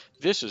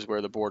is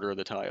where the border of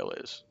the tile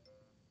is.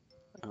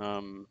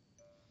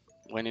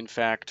 When in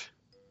fact,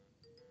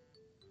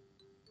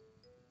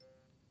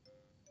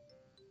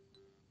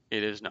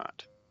 it is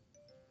not.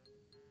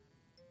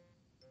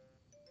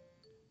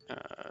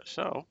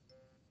 So,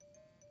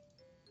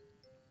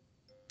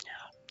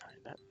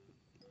 yeah,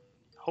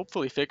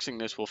 hopefully fixing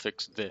this will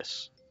fix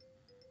this,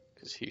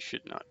 because he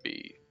should not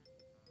be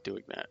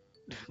doing that.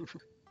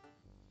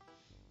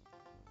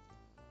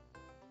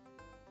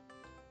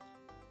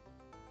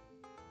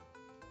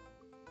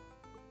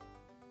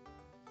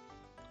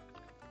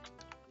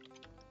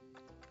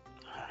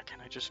 Can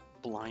I just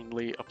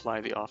blindly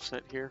apply the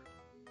offset here?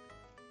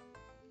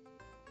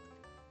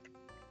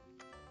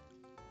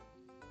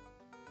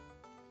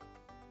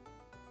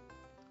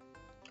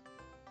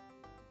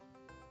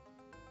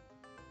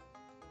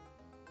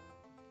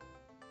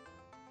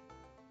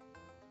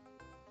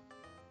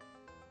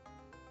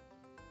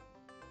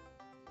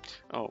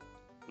 Oh,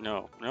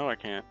 no, I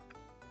can't.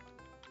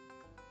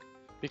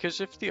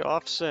 Because if the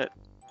offset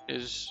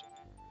is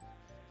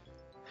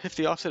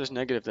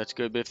negative, that's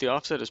good. But if the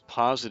offset is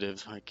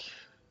positive, like,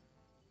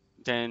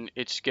 then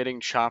it's getting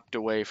chopped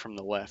away from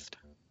the left.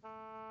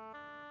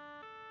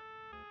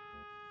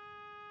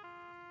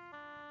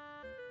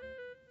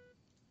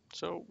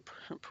 So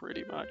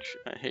pretty much,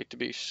 I hate to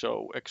be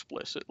so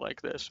explicit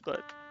like this,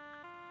 but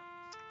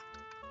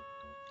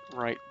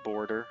right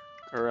border,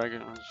 or I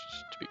guess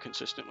just to be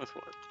consistent with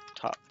what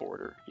top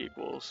border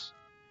equals.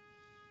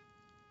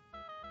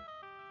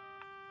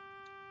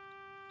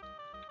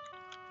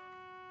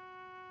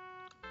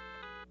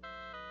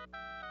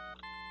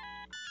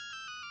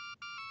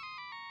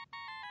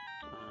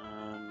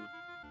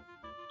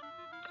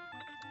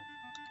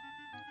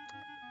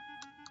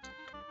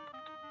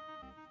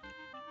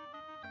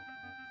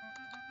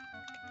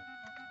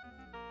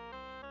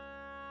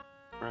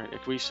 Right,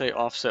 if we say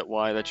offset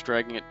y, that's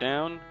dragging it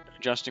down,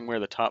 adjusting where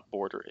the top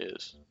border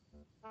is.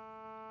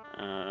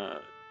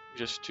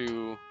 Just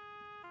to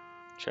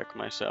check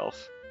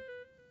myself.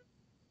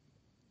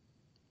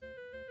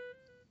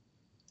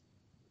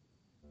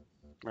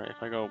 Right,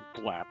 if I go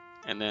blap,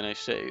 and then I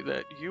say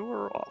that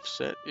your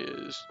offset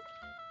is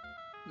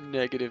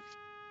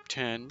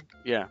 -10,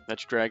 yeah,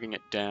 that's dragging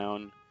it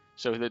down.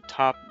 So the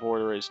top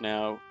border is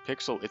now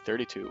pixel at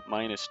 32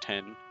 minus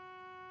 10.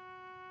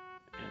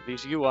 And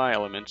these UI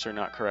elements are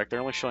not correct.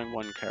 They're only showing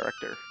one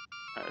character.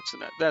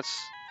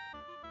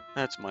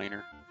 That's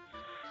minor.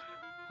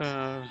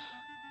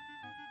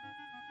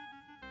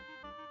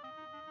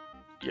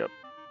 Yep.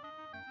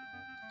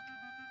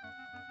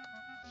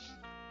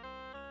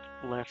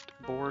 Left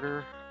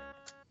border.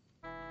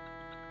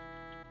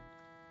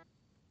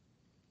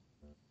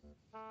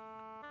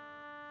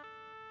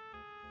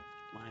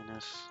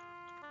 Minus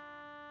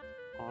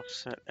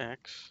offset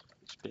x.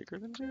 It's bigger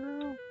than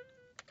 0?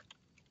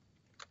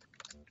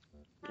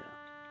 Yeah.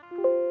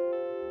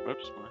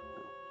 Whoops. No.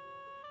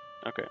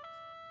 Okay.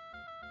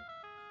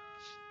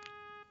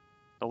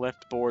 The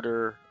left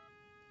border.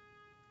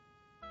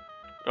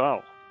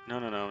 Oh. No.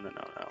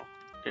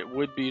 It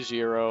would be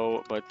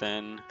 0, but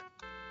then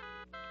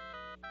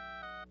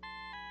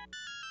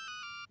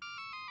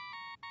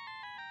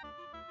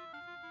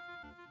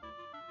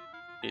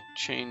it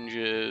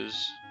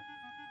changes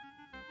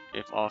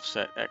if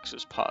offset x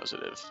is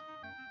positive.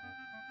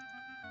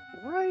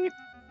 Right?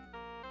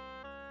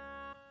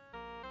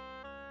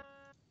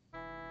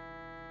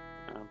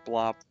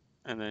 Blop,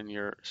 and then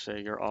your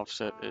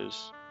offset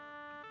is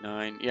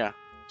 9. Yeah.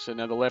 So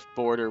now the left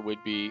border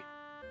would be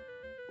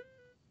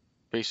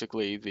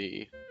basically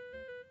the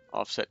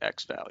offset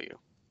x value.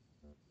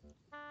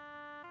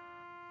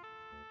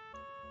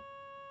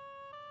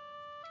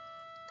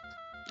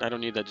 I don't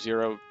need that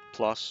 0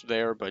 plus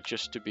there, but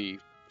just to be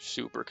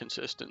super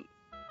consistent.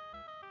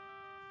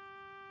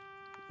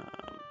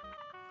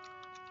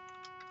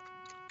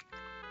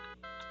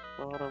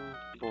 Bottom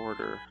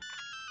border.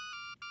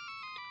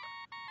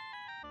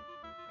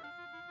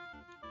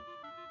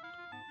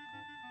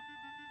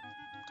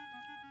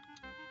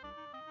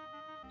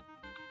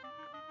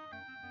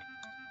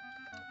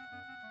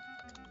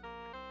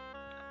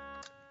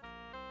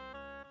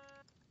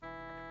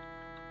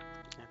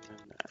 And then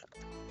that.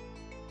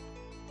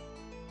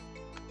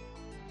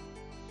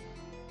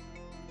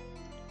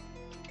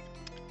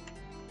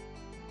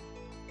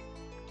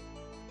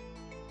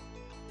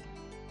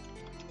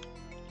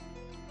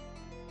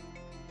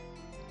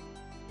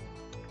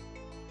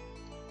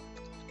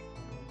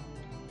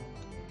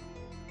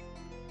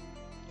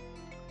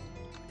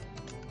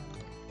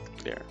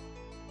 There.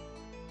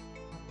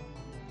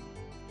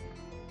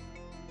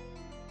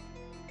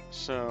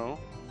 So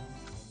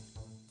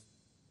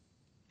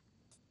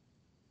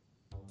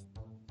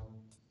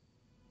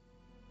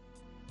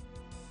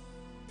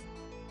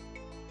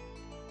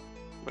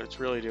what it's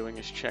really doing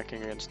is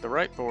checking against the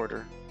right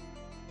border.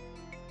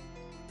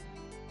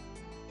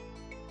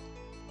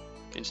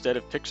 Instead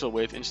of pixel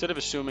width, instead of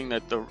assuming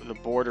that the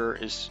border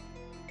is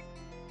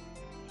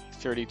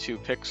 32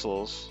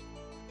 pixels,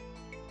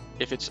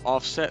 if it's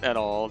offset at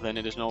all, then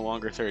it is no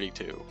longer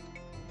 32.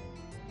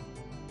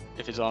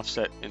 If it's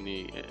offset in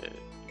the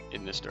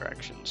in this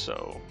direction,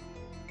 so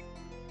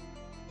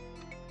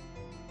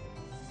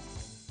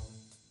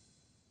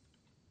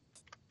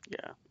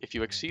yeah, if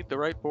you exceed the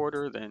right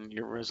border, then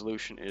your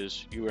resolution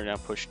is you are now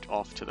pushed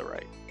off to the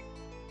right.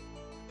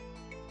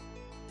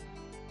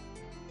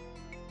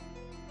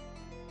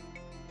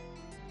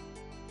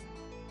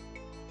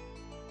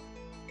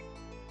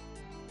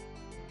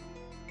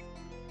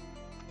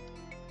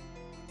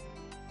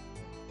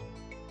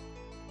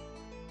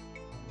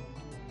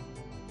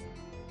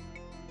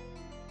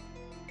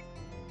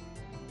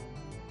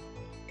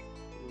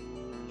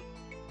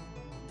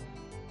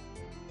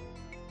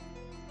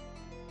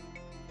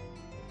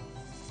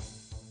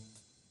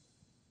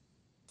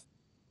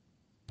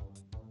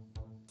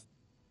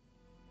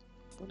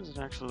 What is it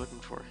actually looking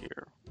for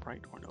here?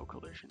 Right or no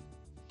collision?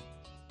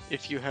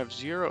 If you have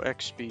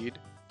 0x speed,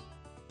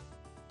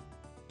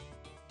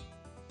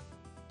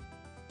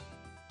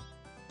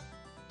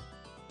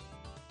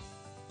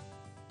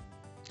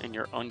 and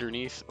you're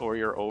underneath or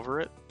you're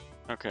over it,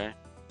 okay.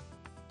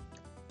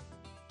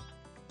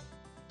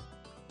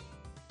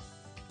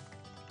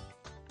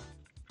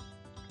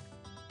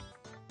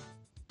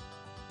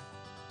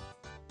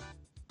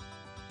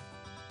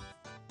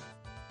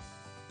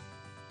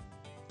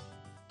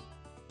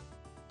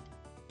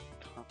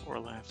 Top or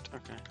left,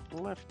 okay.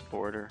 Left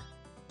border.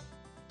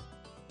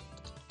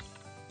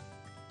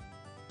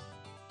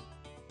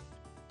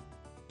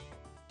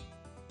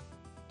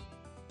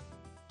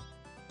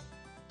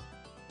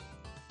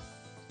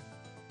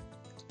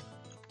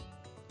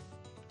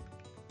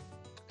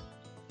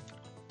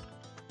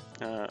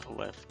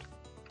 Left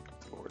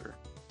border.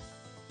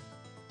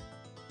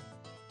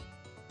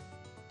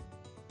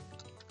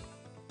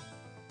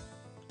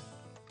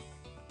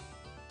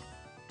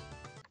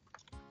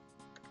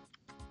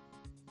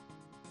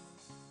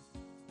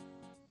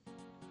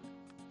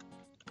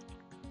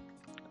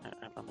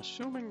 I'm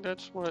assuming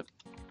that's what...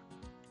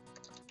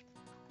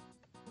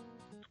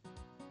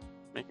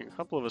 Making a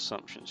couple of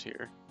assumptions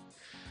here.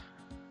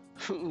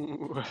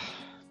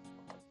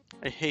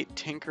 I hate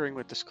tinkering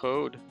with this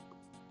code.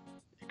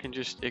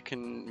 It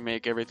can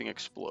make everything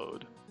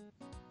explode.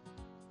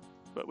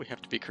 But we have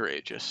to be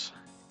courageous.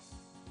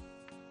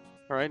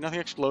 Alright, nothing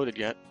exploded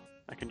yet.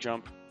 I can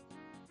jump.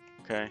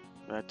 Okay,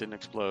 that didn't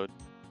explode.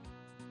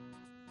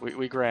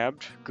 We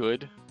grabbed.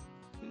 Good.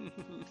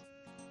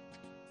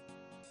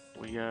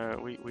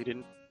 we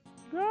didn't...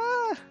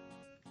 Ah!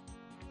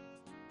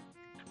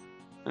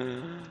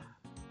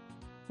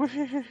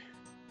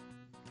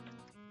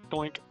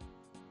 Doink.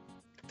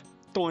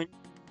 Doink.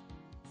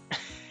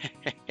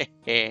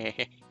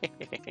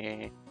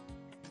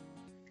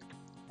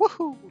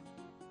 Woohoo!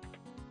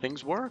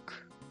 Things work.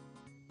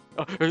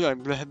 Oh, blah,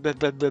 blah,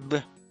 blah, blah,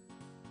 blah.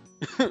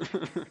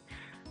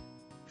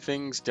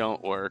 Things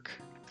don't work.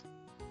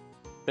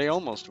 They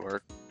almost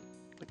work.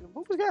 Like,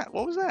 what was that?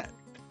 What was that?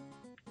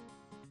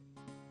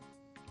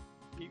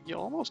 You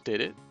almost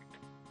did it.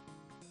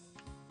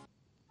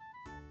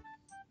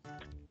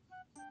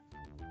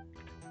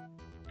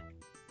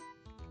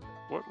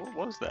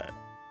 What was that?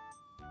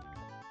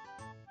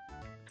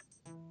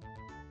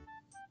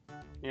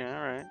 Yeah,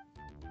 alright.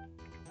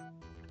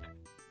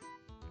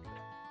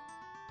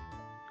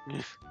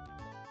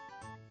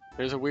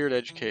 There's a weird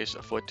edge case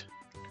afoot.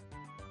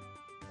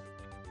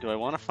 Do I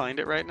want to find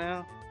it right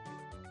now?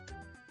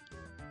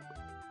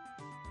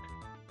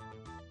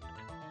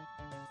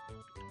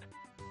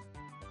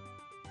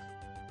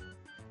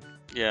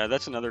 Yeah,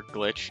 that's another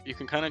glitch. You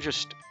can kind of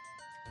just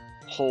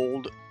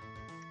hold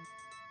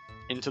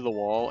into the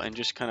wall and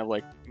just kind of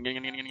like...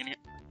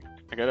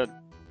 I gotta...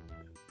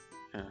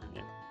 yeah,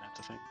 that's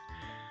a thing.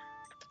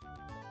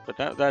 But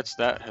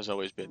that has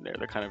always been there.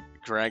 The kind of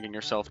dragging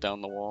yourself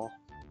down the wall.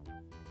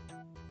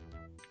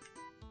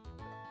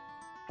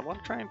 I want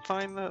to try and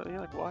find the... Yeah,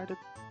 like, why did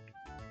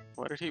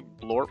he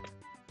blorp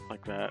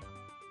like that?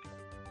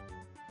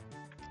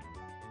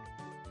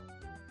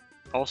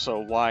 Also,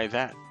 why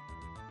that?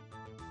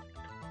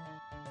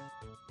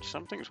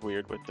 Something's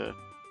weird with the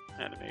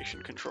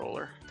animation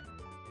controller.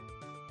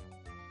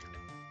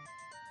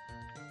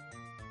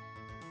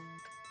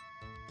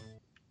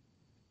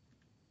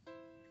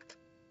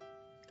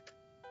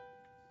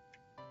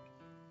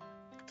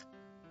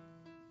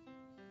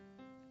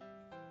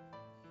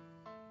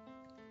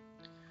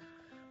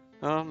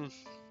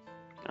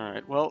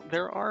 Alright, well,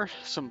 there are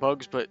some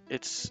bugs, but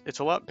it's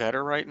a lot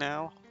better right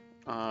now.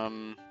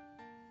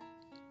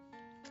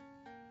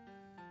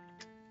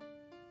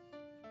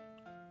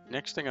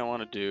 Next thing I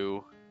want to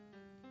do,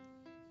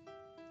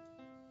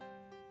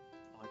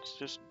 let's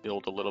just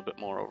build a little bit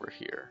more over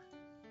here.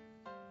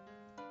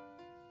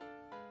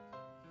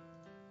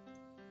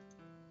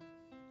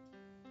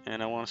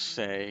 And I want to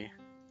say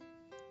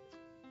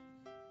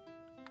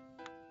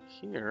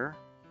here,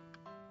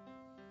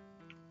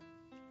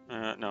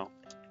 no,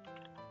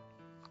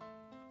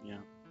 yeah.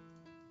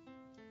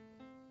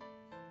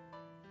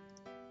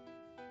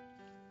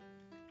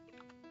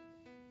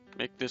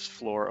 Make this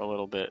floor a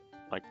little bit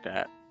like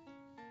that.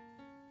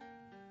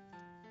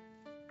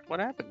 What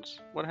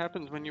happens? What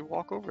happens when you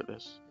walk over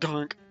this?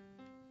 Dunk!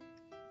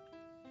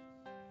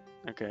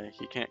 Okay,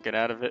 he can't get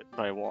out of it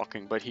by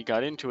walking, but he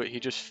got into it, he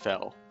just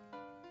fell.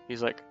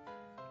 He's like,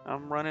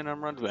 I'm running.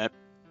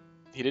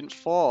 He didn't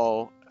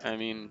fall, I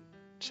mean,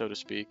 so to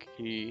speak.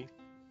 He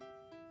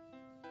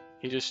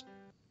just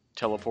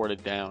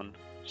teleported down.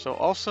 So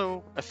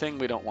also a thing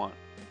we don't want.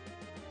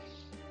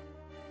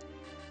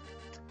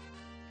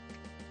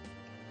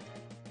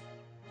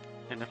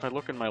 And if I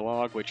look in my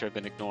log, which I've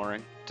been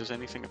ignoring, does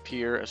anything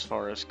appear as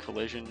far as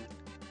collision?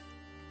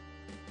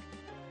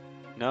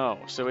 No,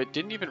 so it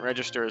didn't even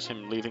register as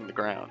him leaving the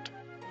ground,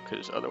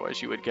 because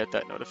otherwise you would get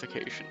that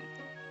notification.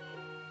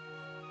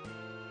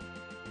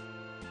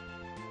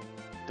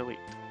 Delete.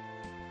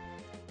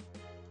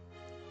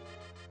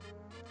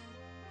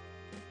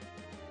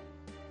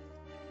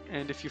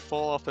 And if you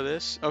fall off of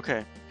this,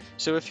 okay,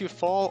 so if you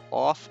fall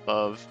off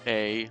of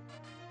a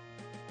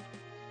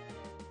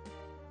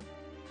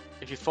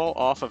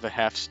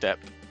half step,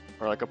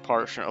 or like a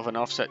portion of an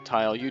offset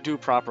tile, you do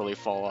properly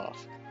fall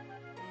off.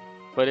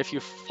 But if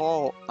you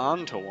fall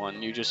onto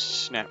one, you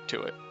just snap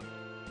to it.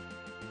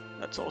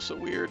 That's also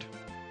weird.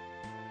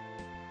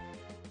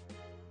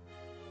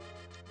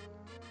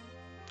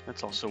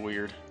 That's also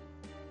weird.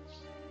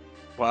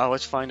 Wow,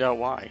 let's find out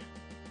why.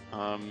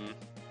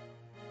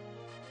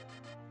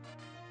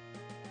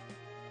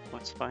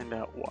 Let's find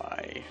out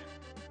why.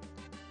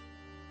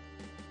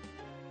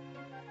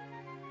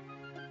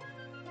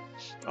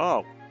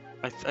 Oh,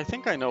 I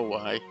think I know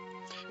why.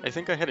 I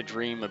think I had a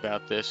dream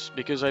about this,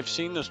 because I've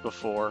seen this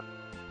before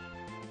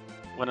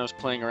when I was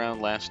playing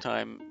around last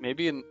time,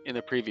 maybe in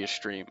a previous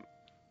stream.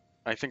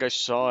 I think I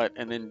saw it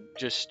and then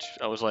just,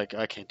 I was like,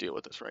 I can't deal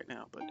with this right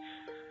now.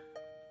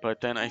 But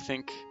then I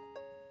think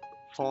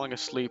falling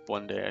asleep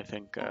one day, I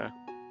think I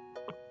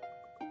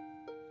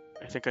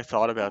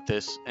thought about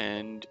this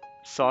and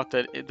thought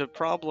that the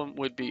problem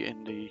would be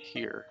in the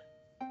here.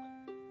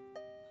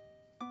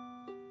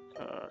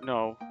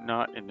 No,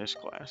 not in this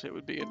class. It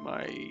would be in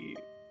my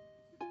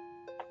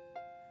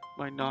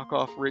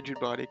knockoff rigid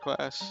body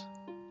class,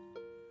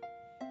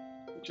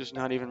 which is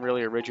not even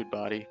really a rigid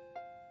body.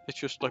 It's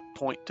just like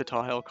point to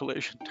tile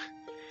collision.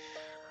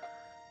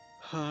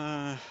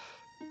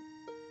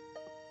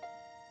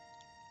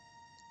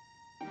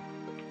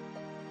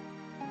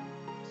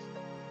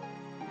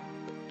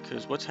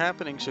 Because what's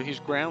happening, so he's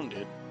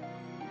grounded.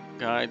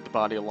 Guide the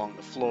body along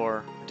the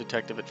floor,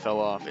 detect if it fell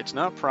off. It's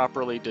not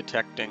properly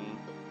detecting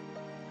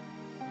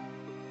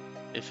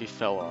if he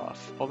fell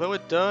off, although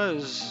it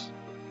does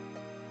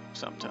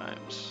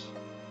sometimes.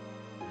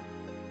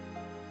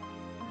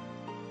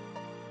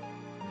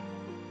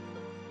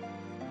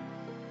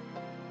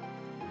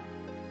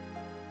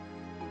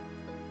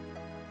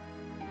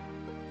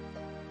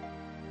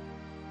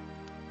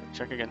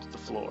 Check against the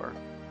floor.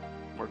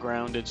 We're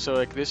grounded, so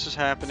like this is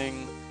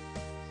happening.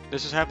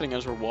 This is happening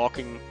as we're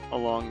walking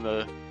along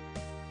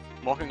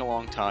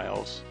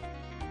tiles.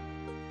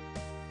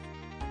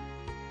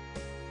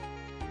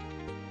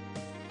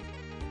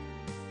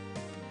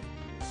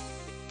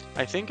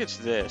 I think it's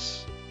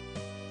this.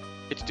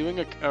 It's doing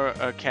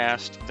a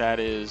cast that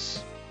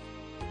is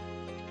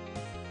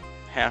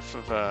half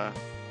of a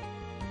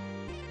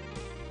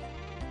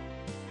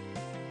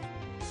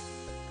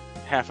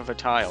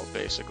tile,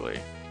 basically.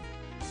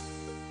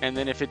 And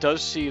then if it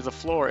does see the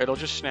floor, it'll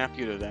just snap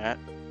you to that.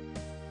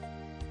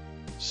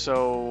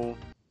 So,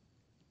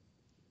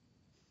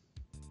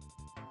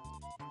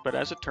 but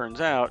as it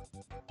turns out,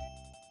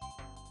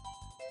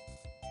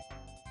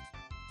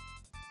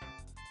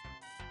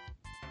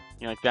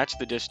 you know, like that's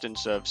the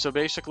distance of, so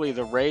basically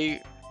the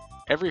ray,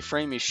 every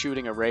frame he's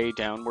shooting a ray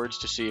downwards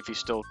to see if he's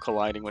still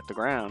colliding with the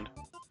ground.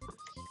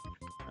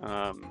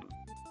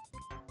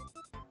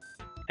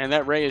 And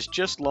that ray is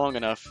just long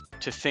enough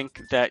to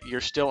think that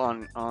you're still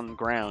on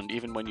ground,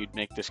 even when you'd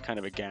make this kind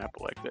of a gap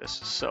like this.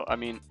 So, I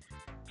mean,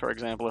 for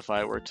example, if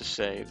I were to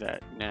say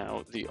that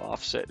now the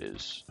offset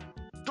is...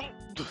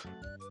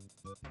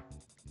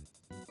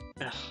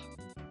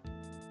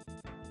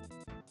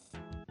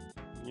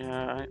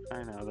 Yeah,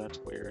 I know, that's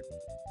weird.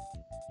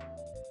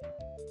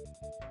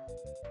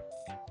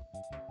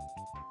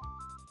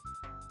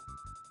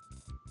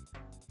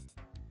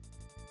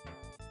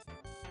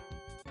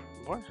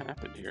 What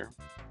happened here?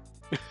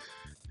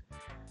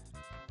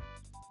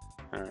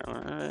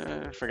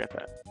 Alright, forget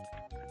that.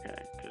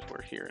 Okay, because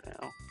we're here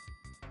now.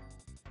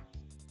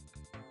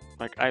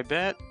 Like, I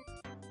bet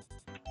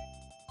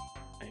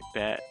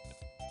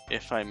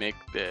if I make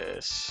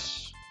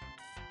this...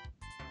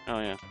 Oh,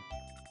 yeah.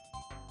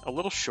 A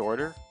little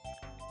shorter?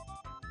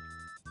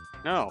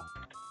 No.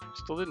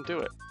 Still didn't do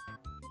it.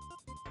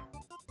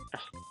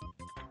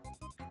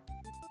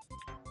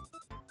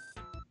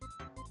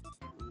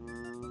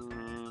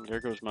 There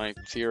goes my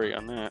theory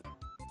on that.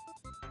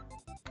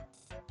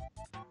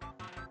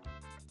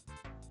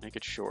 Make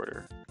it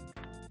shorter.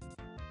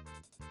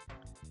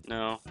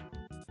 No.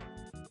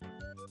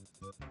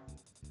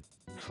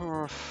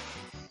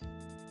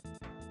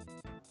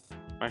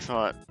 I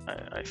thought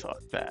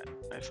that.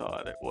 I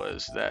thought it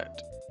was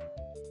that.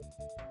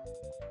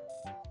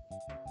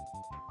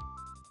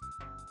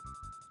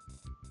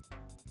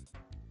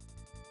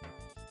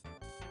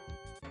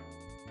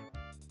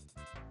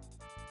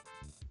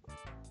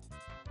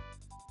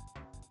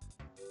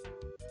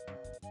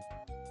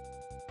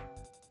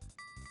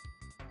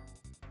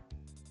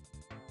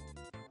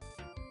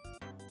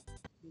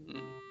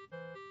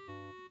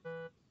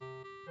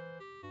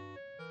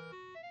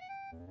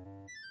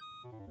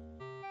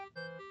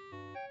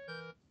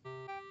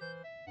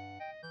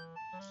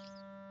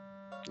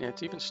 Yeah,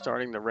 it's even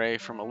starting the ray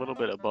from a little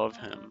bit above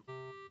him.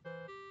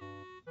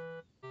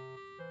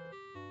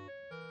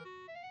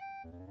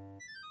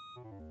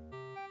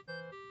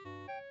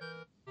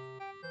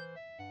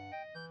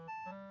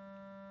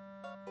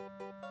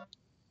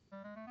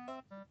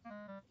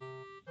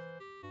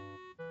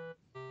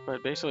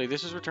 But basically,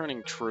 this is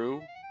returning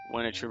true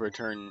when it should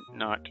return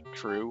not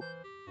true.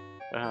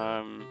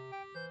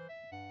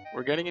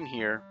 We're getting in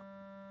here,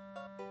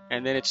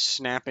 and then it's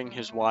snapping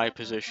his Y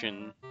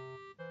position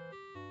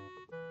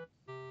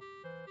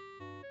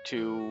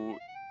to...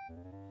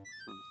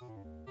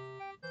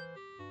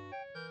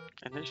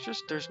 And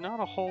there's not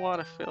a whole lot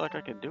I feel like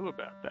I can do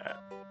about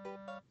that.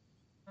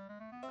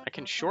 I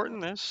can shorten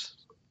this,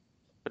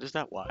 but is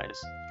that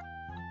wise?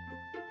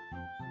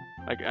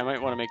 Like, I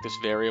might want to make this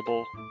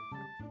variable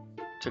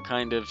to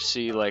kind of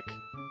see, like,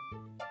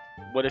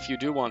 what if you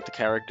do want the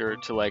character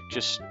to, like,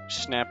 just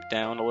snap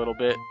down a little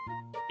bit,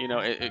 you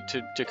know,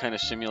 to kind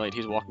of simulate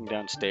he's walking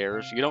down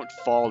stairs. You don't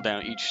fall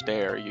down each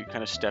stair, you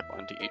kind of step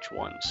onto each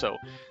one. So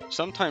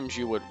sometimes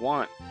you would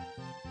want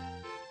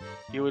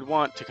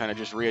to kind of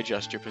just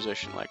readjust your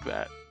position like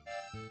that.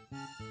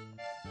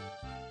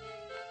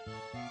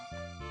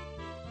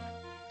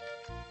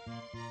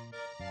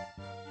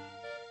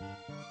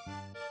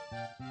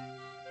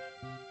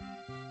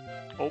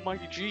 Oh my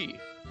G,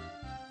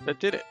 that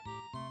did it.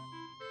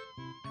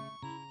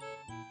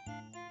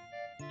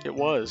 It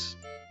was.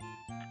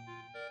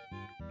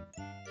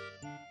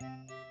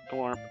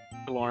 Glorp,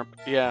 glorp.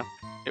 Yeah,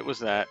 it was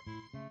that.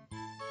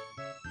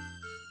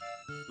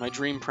 My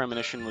dream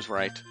premonition was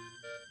right.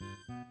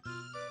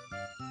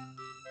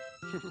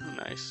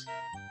 Nice.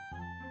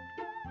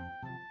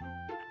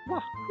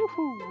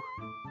 Wahoo!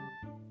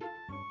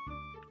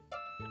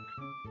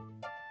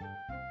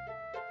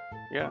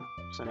 Yeah,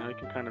 so now you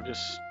can kind of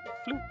just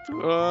floop,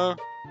 floop.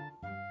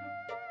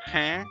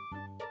 Huh?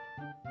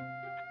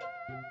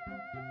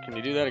 Can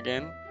you do that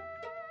again?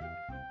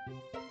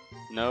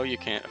 No, you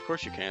can't. Of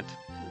course you can't.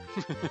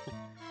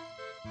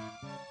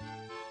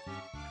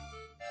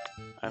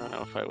 I don't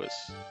know if I was...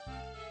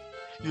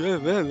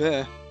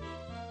 Yeah.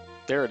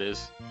 There it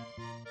is.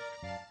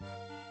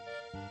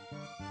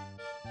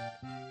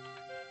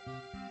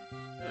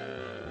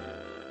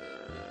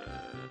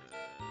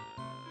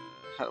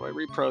 How do I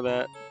repro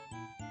that?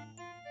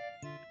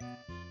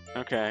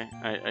 Okay,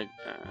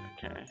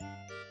 okay.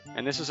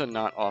 And this is a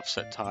not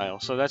offset tile,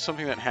 so that's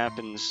something that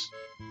happens.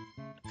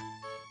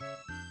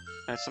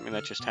 That's something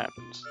that just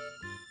happens.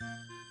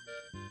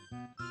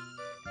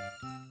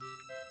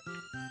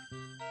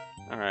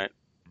 Alright.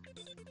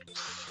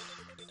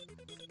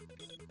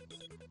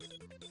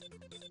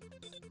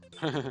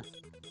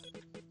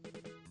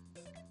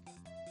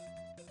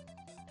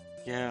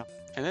 Yeah,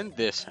 and then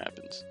this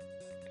happens.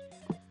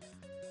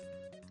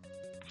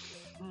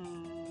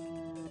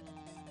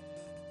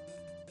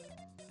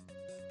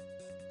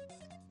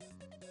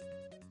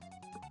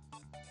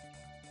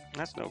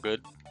 That's no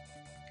good.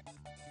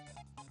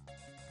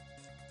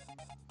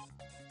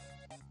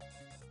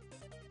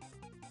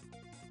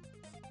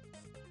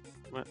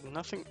 But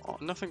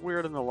nothing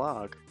weird in the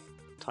log.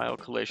 Tile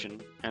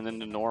collision, and then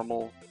the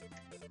normal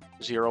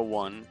 0,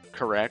 1,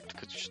 correct,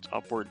 because it's just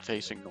upward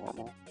facing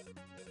normal.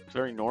 It's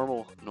very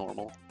normal.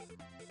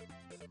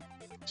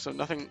 So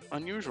nothing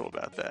unusual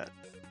about that.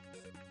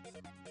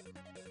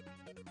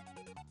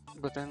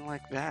 But then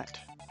like that.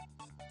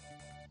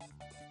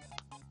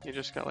 You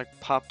just got like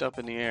popped up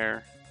in the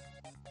air.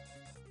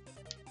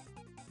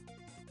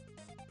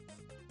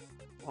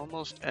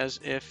 Almost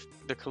as if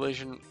the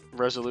collision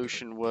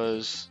resolution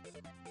was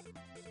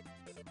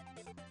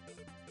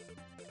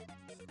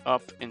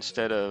up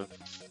instead of...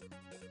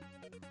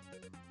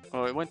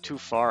 Oh, it went too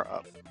far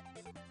up.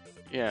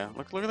 Yeah,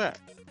 look at that.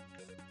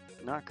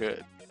 Not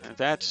good.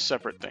 That's a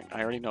separate thing.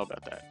 I already know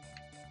about that.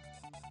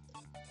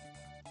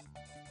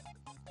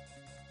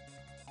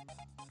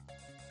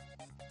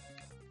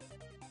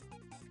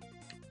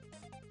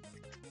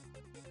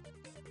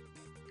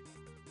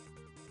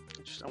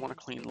 I want a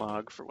clean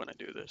log for when I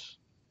do this.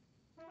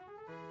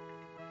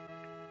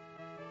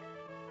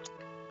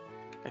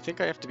 I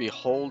think I have to be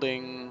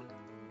holding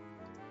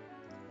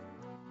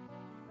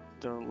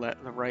the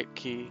right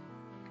key.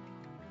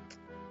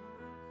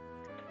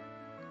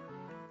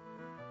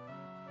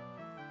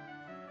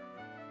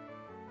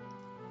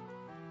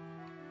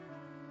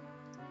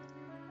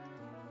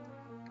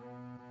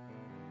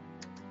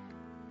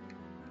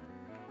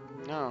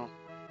 No.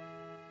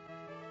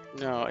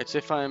 No, it's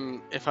if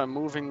I'm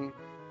moving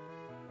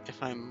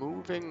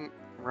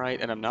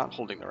right and I'm not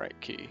holding the right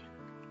key.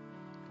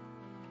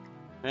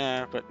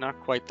 Yeah, but not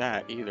quite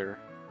that either.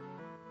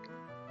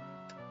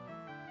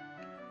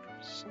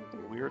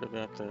 Something weird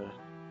about the...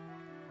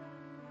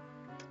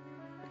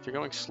 If you're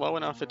going slow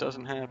enough, it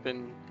doesn't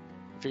happen.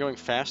 If you're going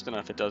fast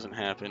enough, it doesn't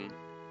happen.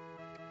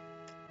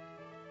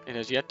 It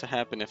has yet to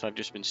happen if I've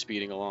just been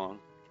speeding along.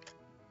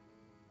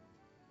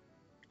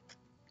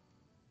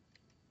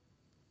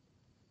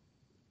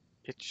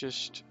 It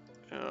just...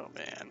 Oh,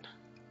 man.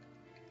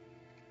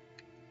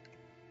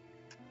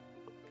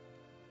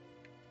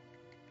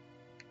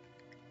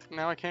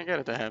 Now I can't get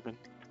it to happen.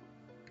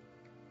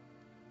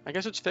 I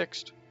guess it's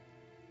fixed.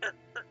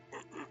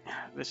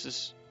 This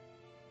is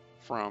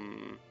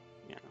from...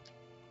 Yeah.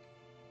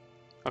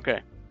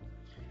 Okay.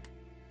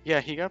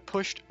 Yeah, he got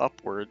pushed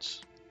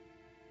upwards.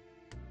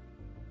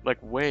 Like,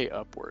 way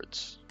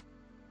upwards.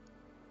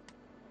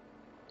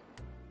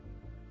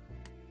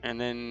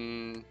 And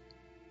then...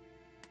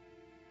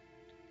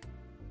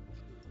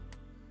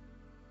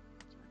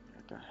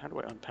 How do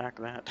I unpack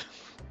that?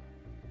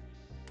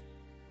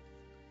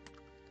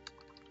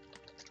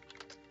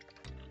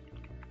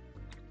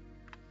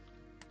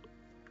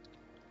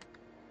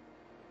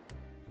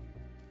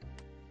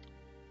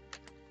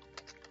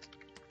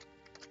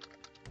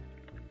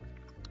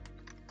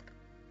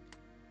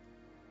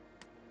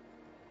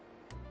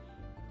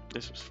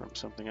 This was from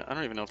something... I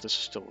don't even know if this is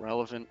still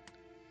relevant.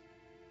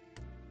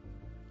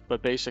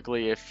 But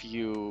basically, if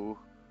you...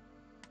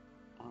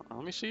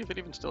 let me see if it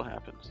even still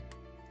happens.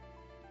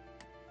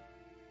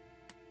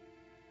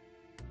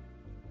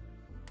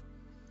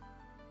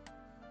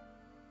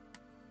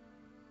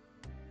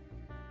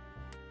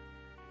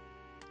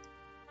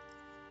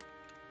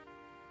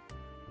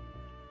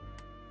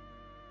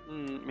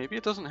 Maybe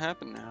it doesn't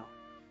happen now.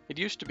 It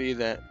used to be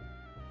that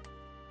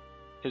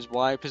his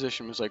Y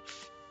position was like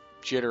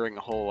jittering a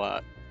whole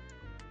lot.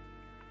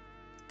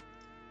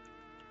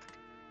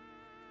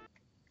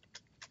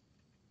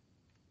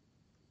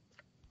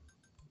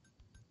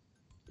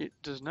 It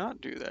does not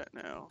do that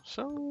now.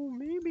 So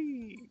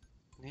maybe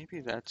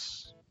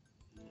that's...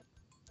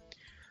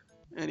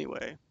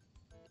 Anyway.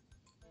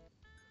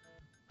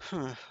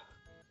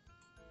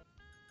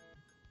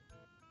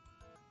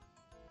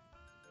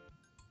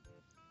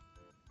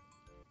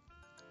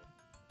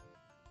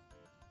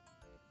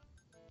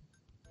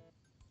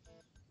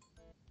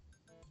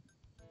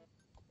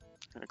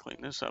 Gotta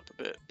clean this up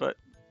a bit, but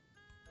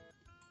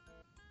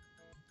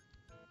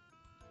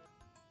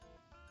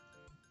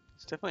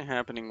it's definitely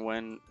happening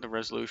when the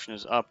resolution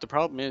is up. The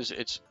problem is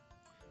it's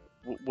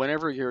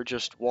whenever you're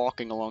just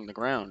walking along the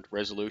ground,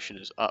 resolution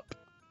is up.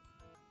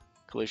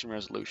 Collision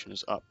resolution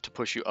is up to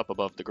push you up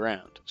above the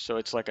ground. So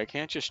it's like I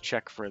can't just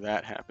check for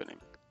that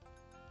happening.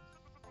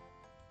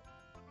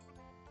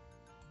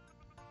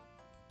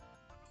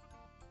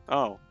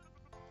 Oh.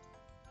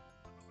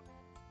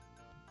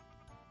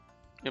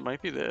 It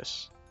might be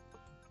this.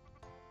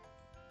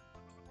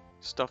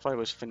 Stuff I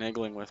was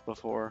finagling with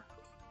before.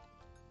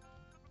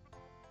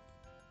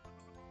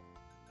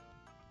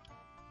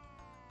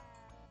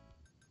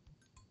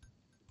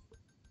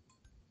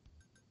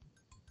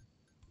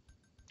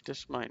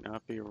 This might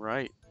not be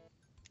right.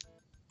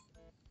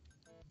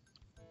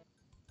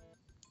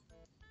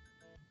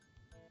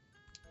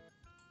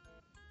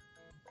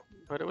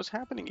 But it was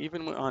happening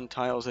even on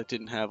tiles that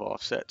didn't have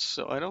offsets,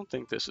 so I don't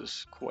think this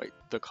is quite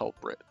the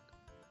culprit.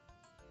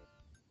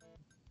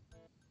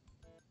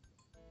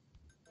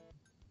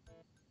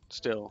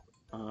 Still,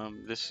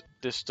 this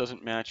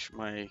doesn't match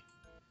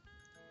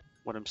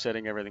what I'm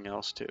setting everything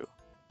else to.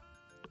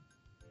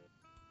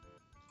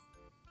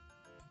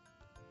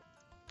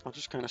 I'll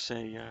just kind of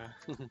say,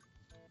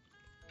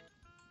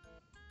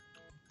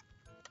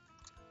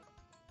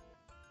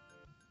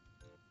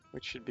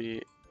 which should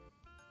be,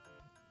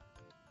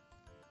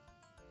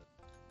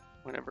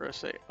 whenever I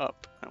say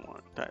up, I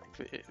want that.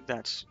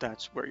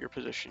 That's where your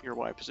position, your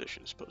Y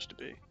position, is supposed to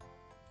be.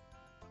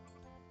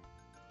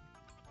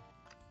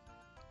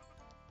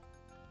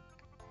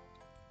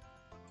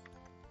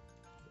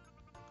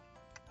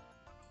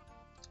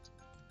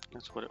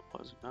 That's what it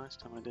was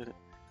last time I did it.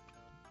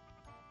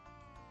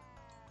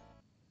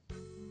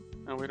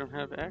 Oh, we don't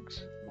have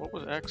X? What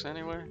was X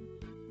anyway?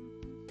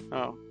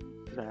 Oh,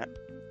 that.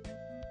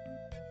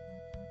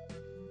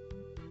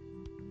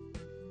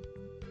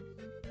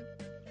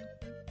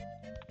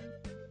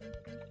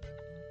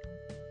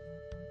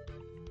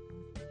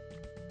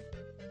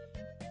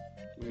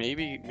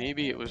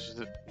 Maybe it was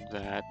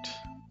that.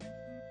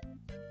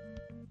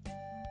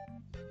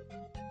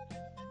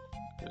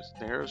 Because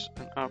there's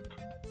an up.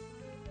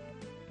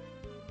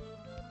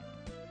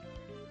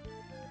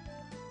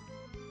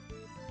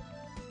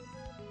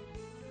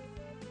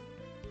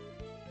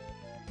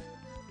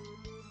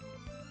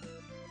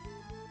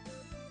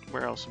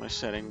 Where else am I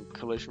setting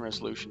collision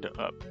resolution to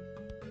up?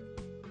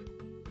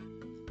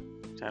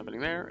 It's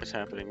happening there, it's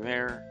happening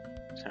there,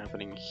 it's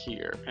happening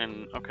here.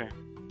 And okay.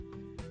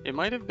 It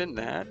might have been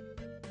that.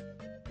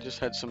 Just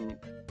had some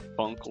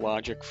debunk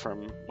logic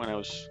from when I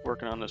was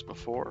working on this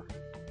before.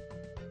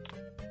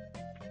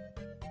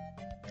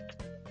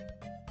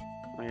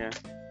 Oh yeah,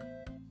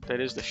 that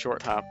is the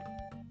short hop.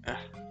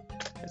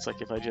 It's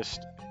like if I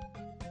just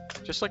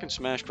like in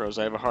Smash Bros,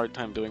 I have a hard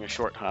time doing a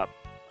short hop.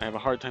 I have a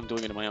hard time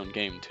doing it in my own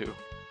game too.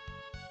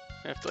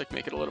 I have to like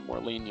make it a little more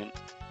lenient.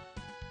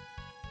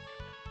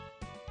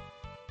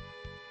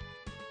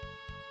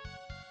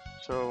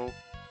 So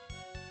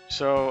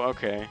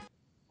okay.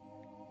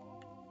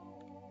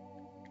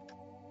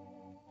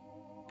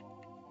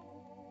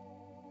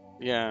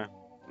 Yeah,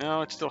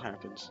 no, it still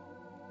happens.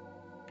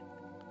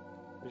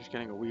 I'm just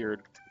getting a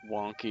weird,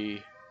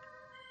 wonky.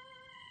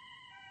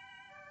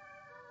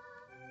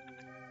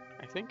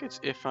 I think it's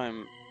if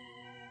I'm.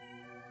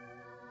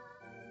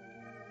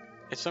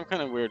 It's some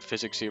kind of weird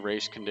physicsy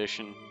race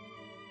condition,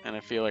 and I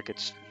feel like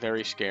it's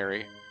very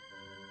scary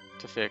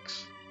to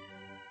fix.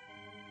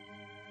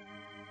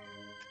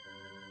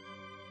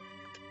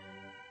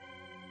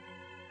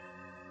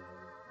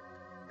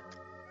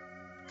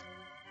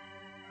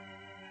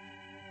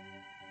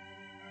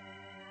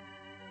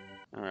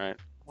 Alright,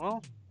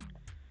 well,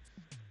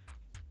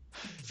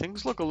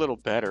 things look a little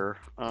better.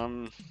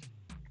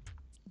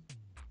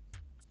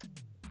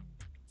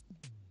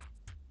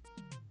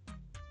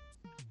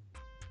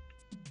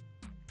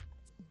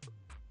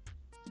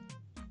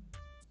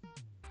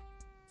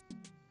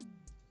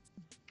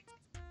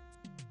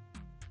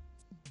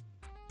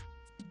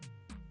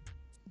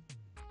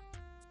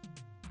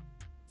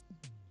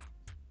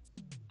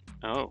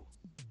 Oh.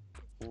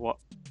 What?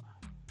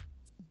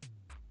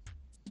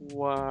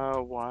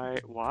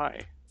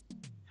 Why?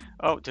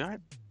 Oh, did I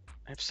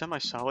have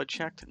semi-solid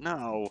checked?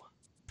 No.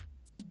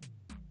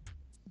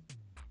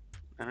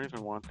 I don't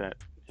even want that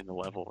in the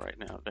level right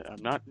now.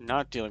 I'm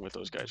not dealing with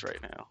those guys right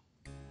now.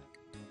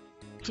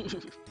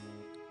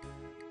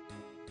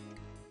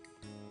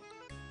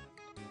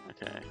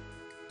 Okay.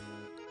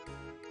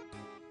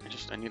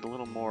 I need a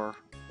little more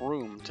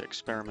room to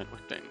experiment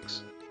with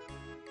things.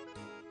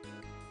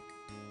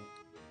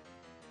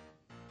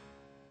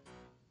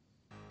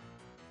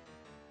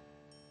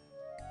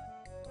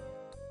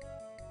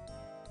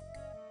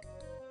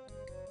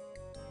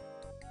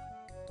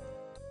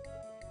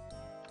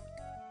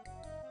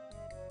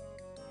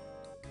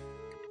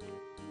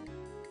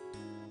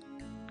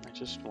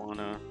 I just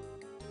wanna...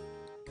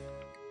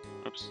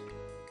 Oops.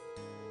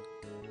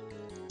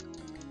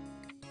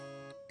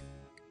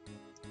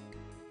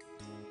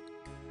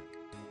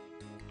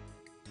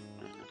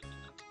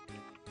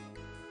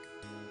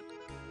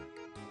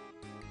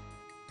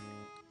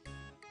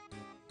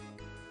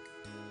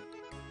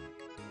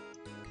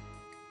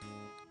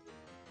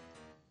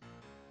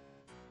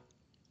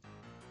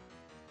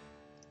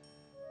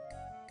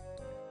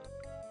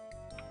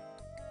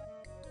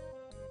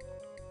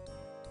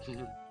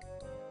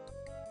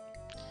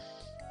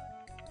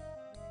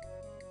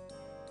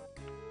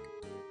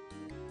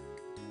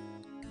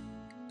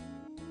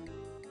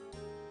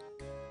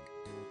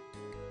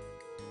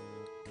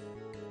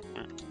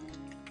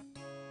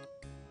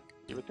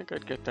 You would think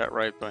I'd get that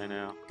right by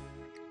now.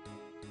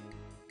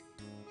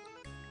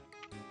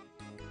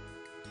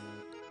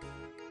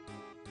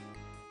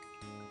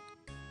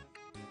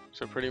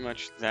 So pretty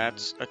much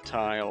that's a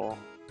tile.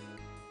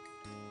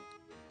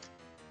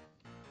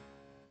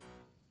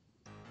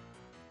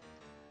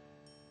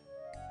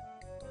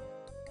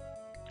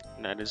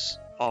 And that is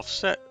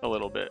offset a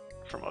little bit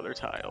from other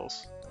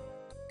tiles.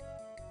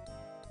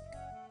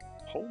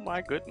 Oh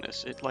my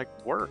goodness, it like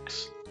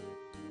works.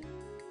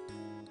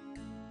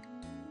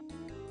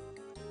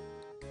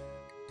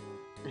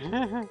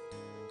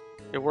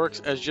 It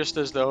works just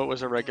as though it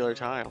was a regular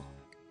tile.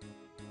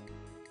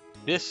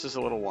 This is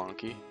a little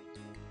wonky.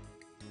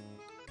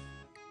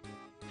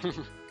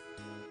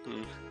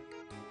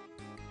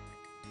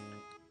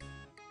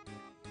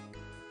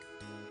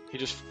 He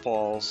just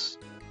falls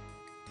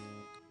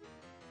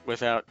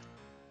without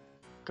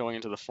going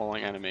into the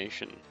falling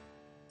animation.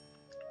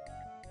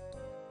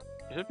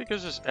 Is it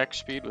because his X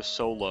speed was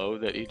so low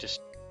that he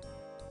just...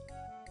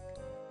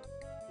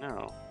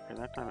 No. Okay,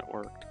 that time it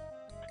worked.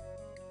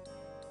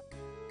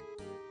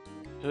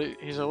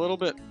 He's a little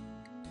bit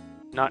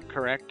not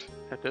correct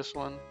at this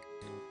one,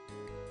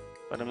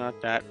 but I'm not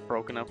that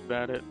broken up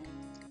about it.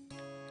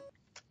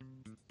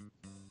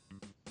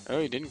 Oh,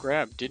 he didn't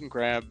grab.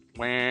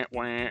 Wah,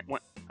 wah, wah.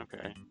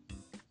 Okay.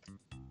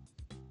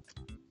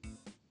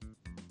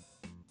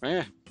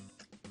 Eh.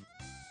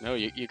 No,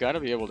 you gotta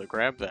be able to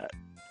grab that.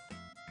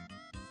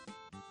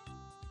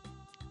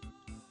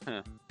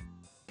 Huh.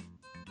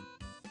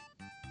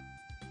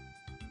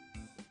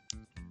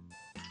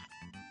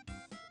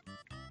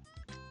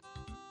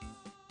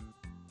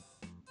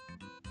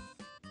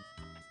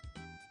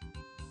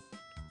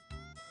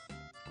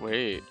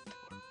 Wait,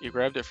 you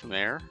grabbed it from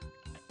there?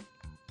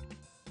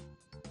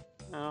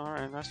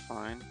 Alright, that's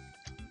fine.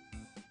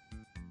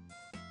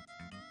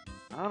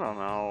 I don't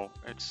know.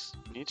 It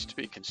needs to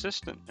be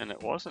consistent, and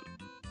it wasn't.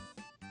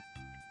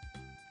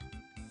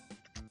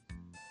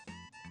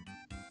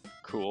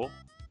 Cool.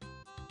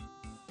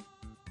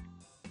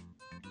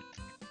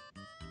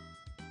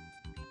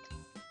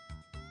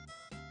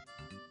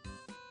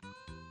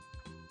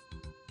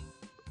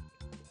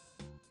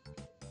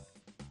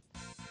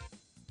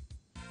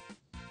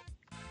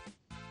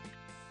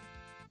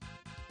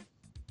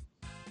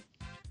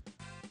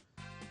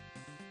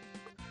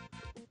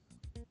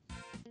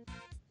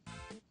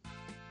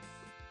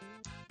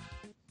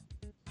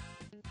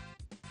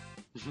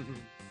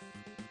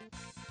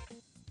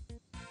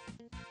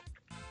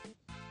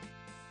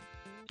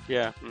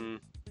 Yeah, kind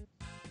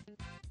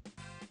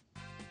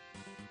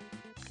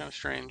of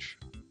strange.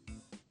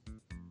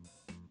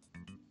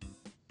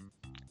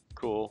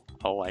 Cool,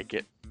 I'll like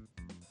it.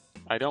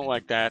 I don't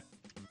like that.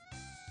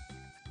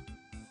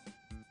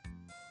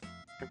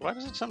 Like, why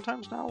does it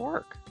sometimes not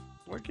work?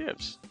 What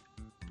gives?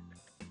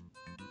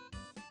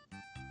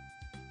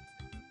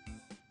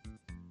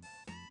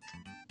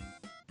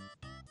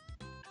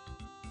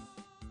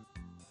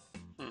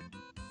 Hmm.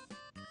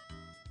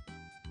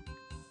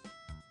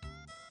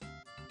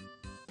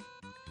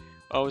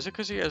 Oh, is it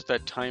because he has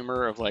that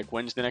timer of like,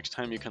 when's the next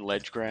time you can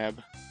ledge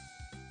grab?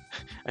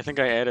 I think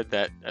I added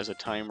that as a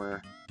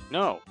timer.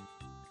 No,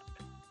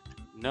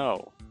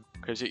 no,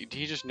 because he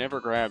just never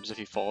grabs if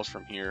he falls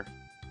from here.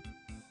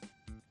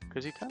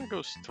 Because he kind of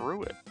goes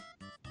through it.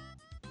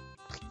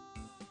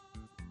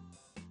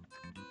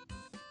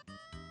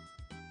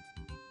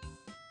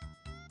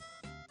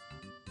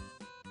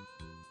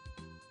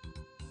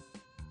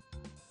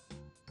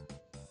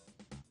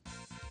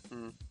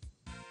 Hmm.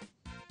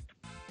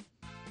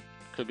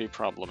 Could be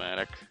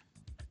problematic.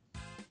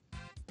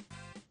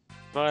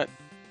 But,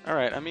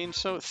 alright, I mean,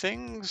 so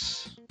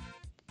things...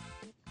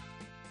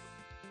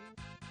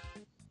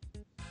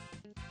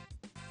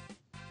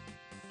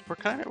 We're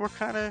kind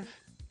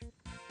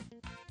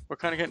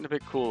of getting a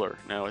bit cooler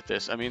now with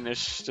this. I mean,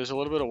 there's a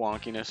little bit of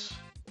wonkiness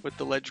with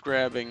the ledge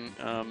grabbing,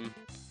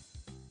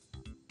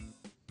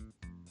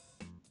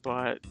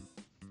 but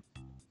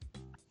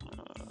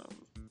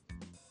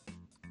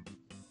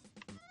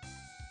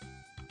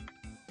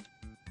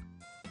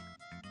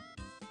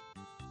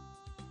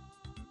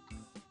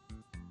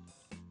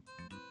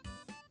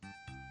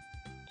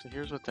so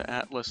here's what the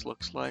atlas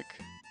looks like.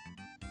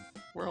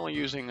 We're only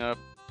using up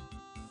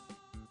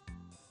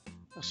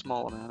a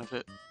small amount of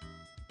it.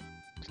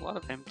 There's a lot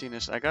of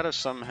emptiness. I gotta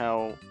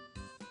somehow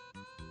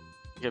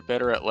get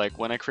better at, like,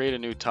 when I create a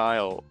new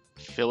tile,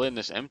 fill in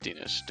this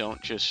emptiness.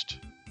 Don't just...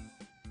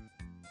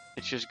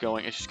 it's just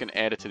gonna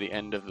add it to the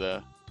end of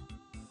the...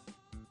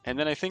 And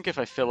then I think if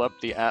I fill up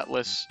the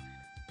atlas,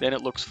 then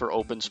it looks for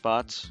open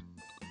spots.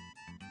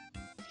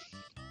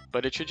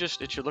 But it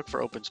should look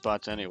for open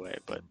spots anyway,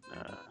 but...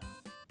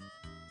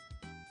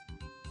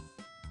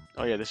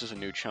 oh yeah, this is a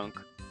new chunk.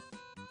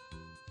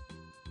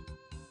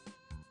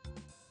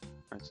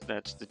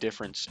 That's the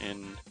difference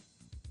in...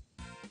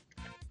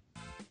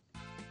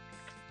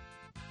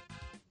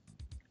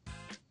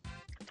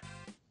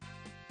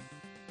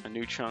 a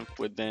new chunk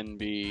would then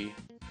be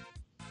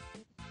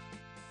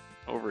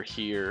over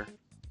here.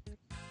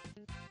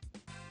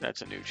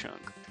 That's a new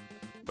chunk,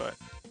 but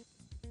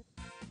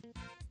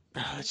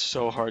it's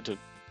so hard to...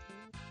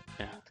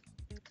 yeah.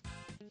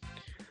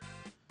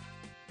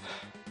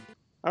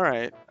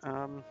 Alright,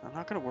 I'm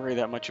not going to worry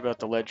that much about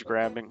the ledge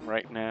grabbing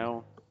right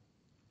now.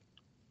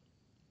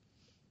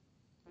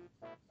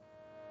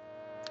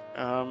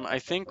 I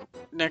think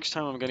next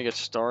time I'm going to get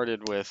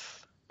started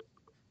with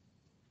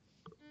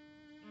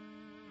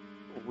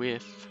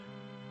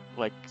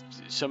like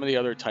some of the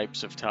other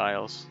types of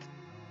tiles.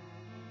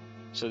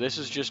 So this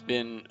has just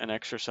been an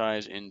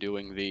exercise in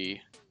doing the...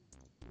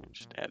 I'll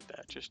just add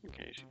that just in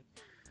case.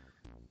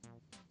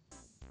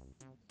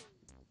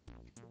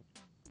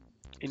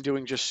 In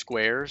doing just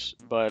squares,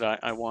 but I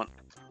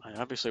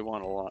obviously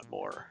want a lot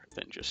more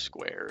than just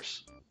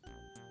squares.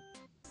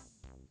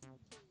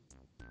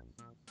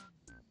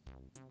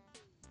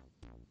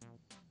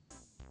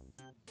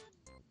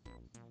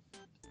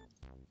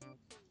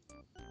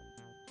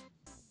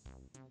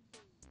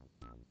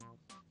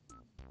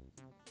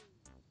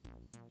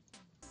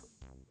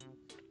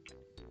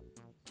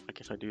 Like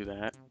if I do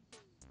that.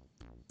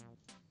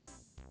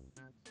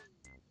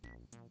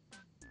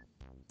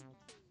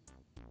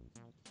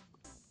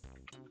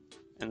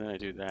 And then I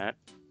do that.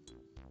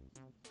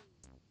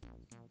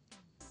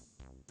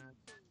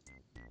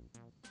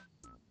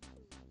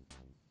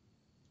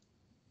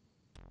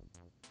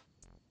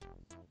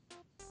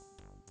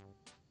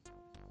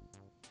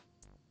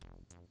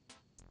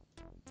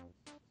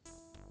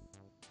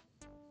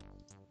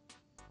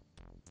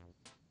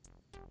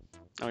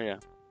 Oh yeah.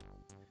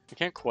 I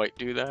can't quite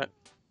do that.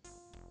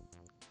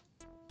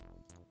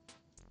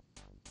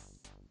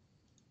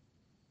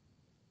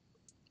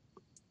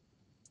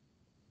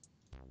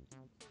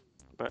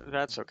 But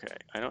that's okay.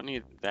 I don't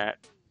need that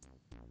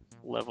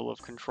level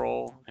of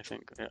control. I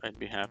think I'd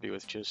be happy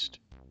with just...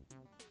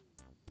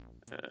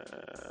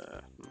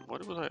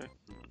 what was I...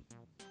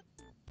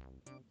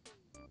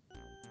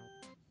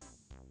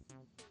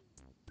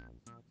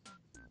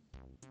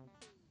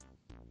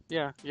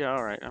 Yeah,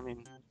 alright. I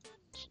mean,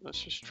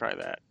 let's just try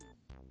that.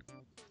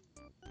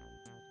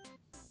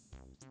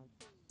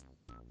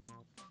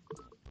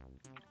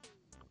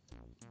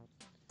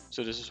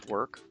 So does this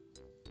work?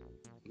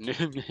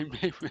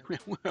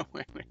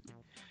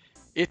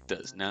 It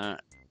does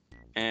not.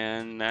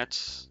 And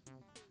that's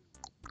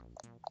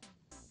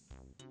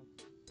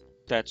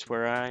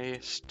where I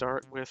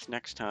start with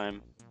next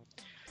time.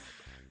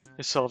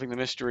 Is solving the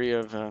mystery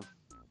of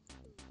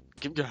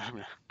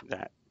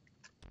that.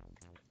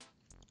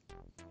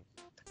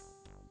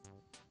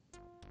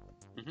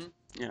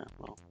 Yeah,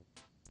 well.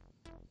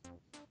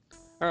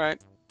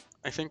 Alright,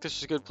 I think this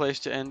is a good place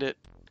to end it.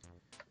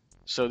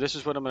 So this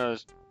is what I'm going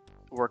to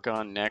work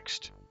on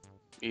next,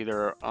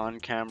 either on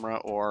camera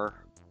or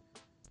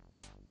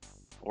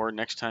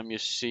next time you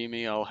see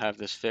me, I'll have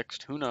this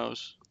fixed. Who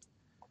knows?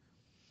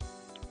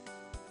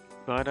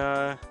 But,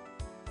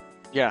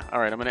 yeah,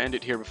 alright, I'm going to end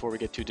it here before we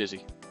get too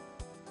dizzy.